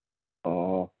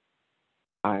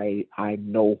 I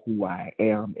know who I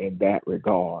am in that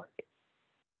regard,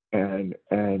 and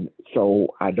so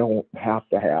I don't have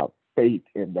to have faith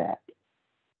in that.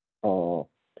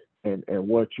 And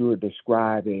what you're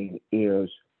describing is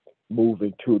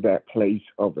moving to that place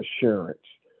of assurance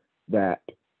that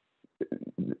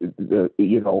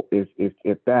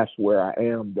if that's where I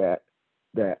am,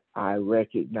 that I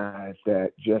recognize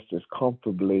that just as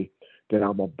comfortably that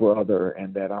I'm a brother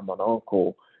and that I'm an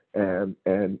uncle and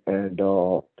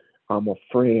I'm a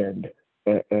friend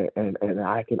and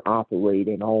I can operate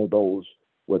in all those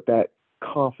with that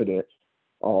confidence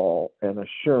and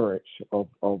assurance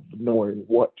of knowing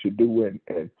what to do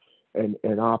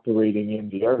and operating in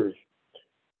the earth.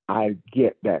 I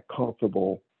get that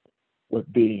comfortable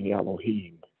with being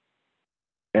Elohim.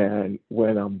 And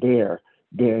when I'm there,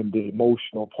 then the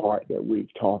emotional part that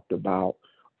we've talked about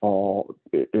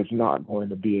is not going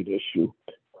to be an issue.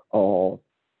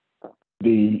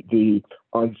 The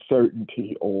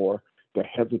uncertainty or the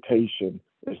hesitation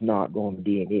is not going to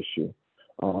be an issue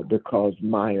because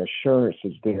my assurance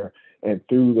is there. And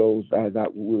through those, as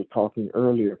we were talking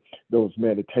earlier, those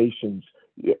meditations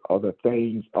are the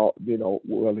things,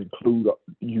 will include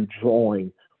you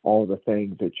drawing all the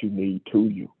things that you need to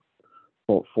you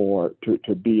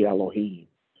to be Elohim.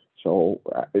 So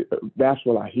that's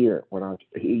what I hear when I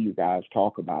hear you guys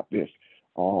talk about this.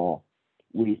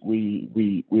 We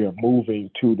are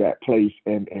moving to that place,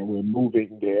 and we're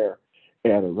moving there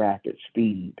at a rapid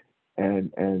speed,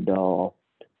 and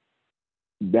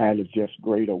that is just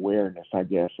great awareness, I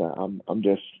guess. I'm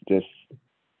just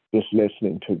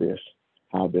listening to this,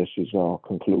 how this is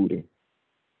concluding.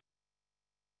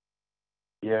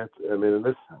 Yeah, I mean,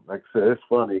 this, like I said, it's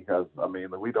funny because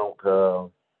we don't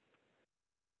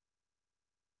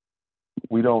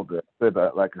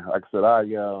like I said,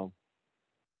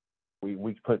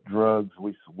 we put drugs,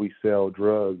 we sell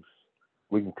drugs.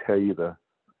 We can tell you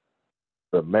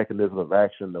the mechanism of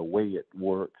action, the way it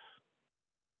works.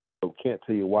 So can't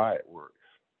tell you why it works.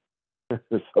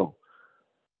 So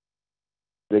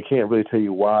they can't really tell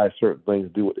you why certain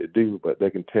things do what they do, but they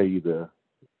can tell you the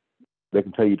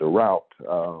route.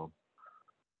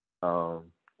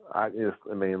 I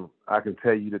can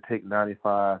tell you to take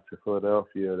 95 to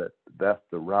Philadelphia. That's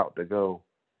the route to go.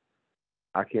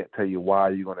 I can't tell you why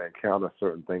you're going to encounter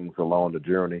certain things along the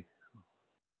journey,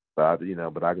 but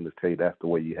I can just tell you that's the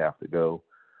way you have to go.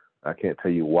 I can't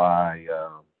tell you why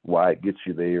it gets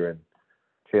you there in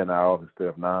 10 hours instead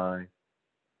of 9.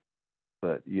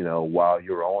 But while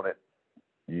you're on it,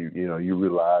 you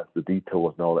realize the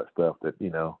detours and all that stuff that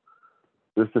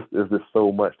there's just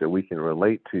so much that we can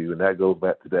relate to, and that goes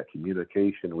back to that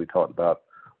communication we talked about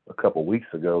a couple of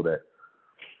weeks ago, that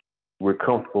we're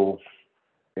comfortable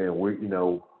and we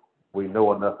know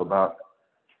enough about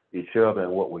each other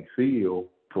and what we feel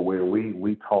to where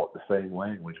we talk the same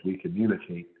language, we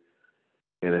communicate,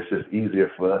 and it's just easier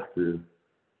for us to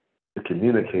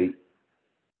communicate,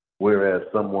 whereas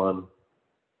someone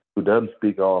who doesn't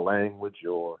speak our language,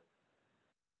 or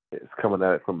it's coming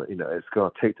at it from, it's going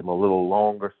to take them a little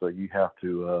longer, so you have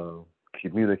to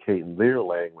communicate in their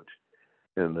language,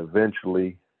 and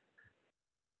eventually,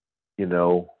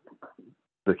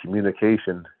 the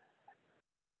communication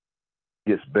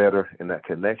gets better, and that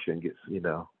connection gets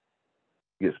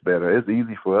better. It's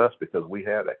easy for us because we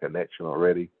have that connection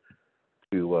already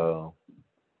to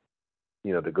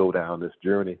to go down this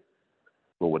journey.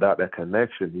 But without that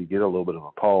connection, you get a little bit of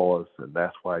a pause, and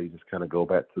that's why you just kind of go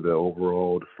back to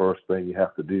the first thing you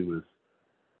have to do is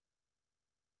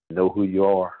know who you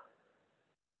are.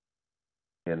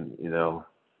 And, and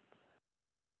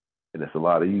it's a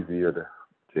lot easier to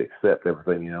accept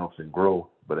everything else and grow.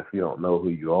 But if you don't know who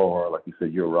you are, like you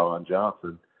said, you're Ron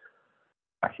Johnson,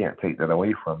 I can't take that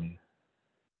away from you.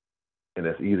 And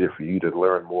it's easier for you to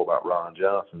learn more about Ron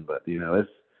Johnson, but,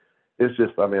 it's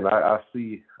just, I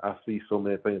see so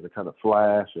many things that kind of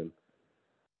flash,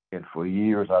 and for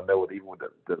years I know it, even with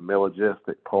the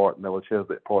Melchizedek part, I was,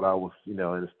 and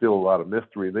there's still a lot of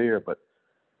mystery there, but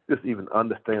just even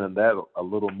understanding that a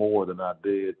little more than I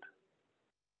did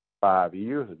 5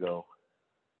 years ago,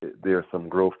 there's some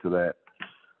growth to that.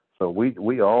 So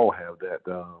we all have that.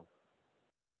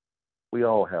 We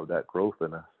all have that growth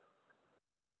in us.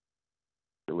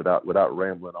 Without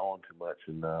rambling on too much,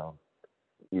 and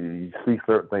you see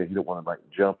certain things, you don't want to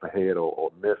jump ahead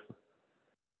or miss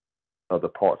other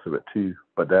parts of it too.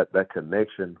 But that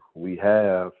connection we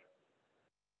have,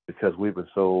 because we're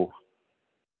so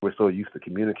used to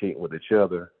communicating with each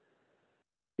other,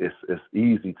 it's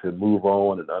easy to move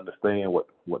on and understand what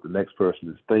the next person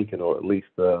is thinking, or at least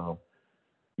we're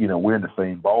in the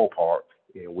same ballpark,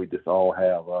 and we just all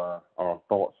have our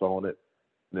thoughts on it,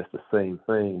 and it's the same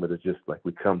thing, but it's just like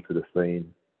we come to the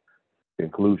same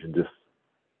conclusion,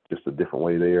 just a different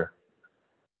way there.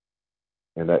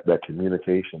 And that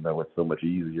communication, though, it's so much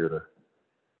easier to,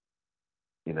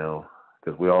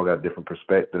 because we all got a different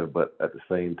perspective, but at the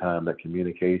same time, that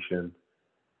communication,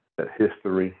 that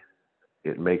history,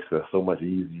 it makes it so much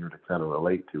easier to kind of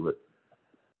relate to it.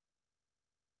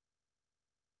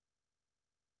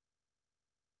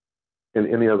 And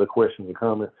any other questions or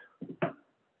comments?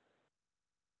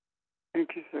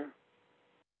 Thank you, sir.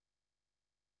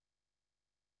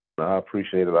 I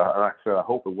appreciate it. Like I said, I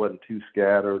hope it wasn't too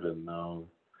scattered,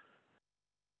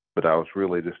 but I was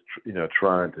really just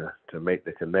trying to make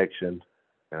the connection.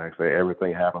 And like I say,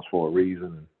 everything happens for a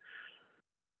reason,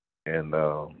 and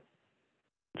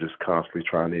just constantly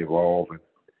trying to evolve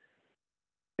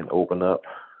and open up,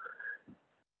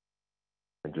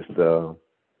 and just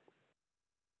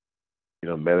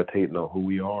meditating on who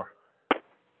we are.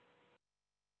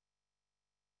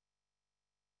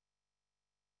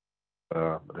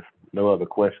 But if no other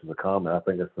questions or comments,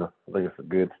 I think it's a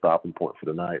good stopping point for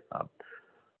tonight. I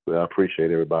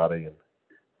appreciate everybody, and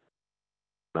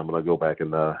I'm gonna go back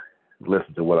and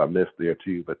listen to what I missed there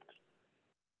too. But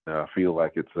I feel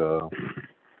like it's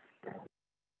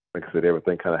like I said,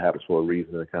 everything kind of happens for a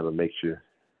reason. It kind of makes you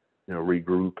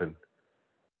regroup and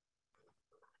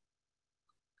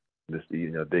just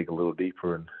dig a little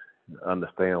deeper and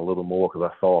understand a little more, because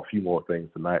I saw a few more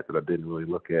things tonight that I didn't really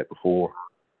look at before.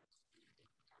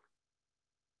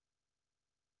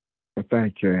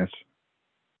 Thank you, Ash.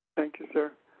 Thank you,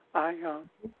 sir.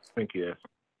 Thank you.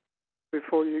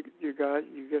 Before you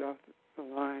get off the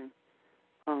line,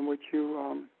 would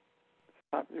you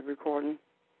stop the recording?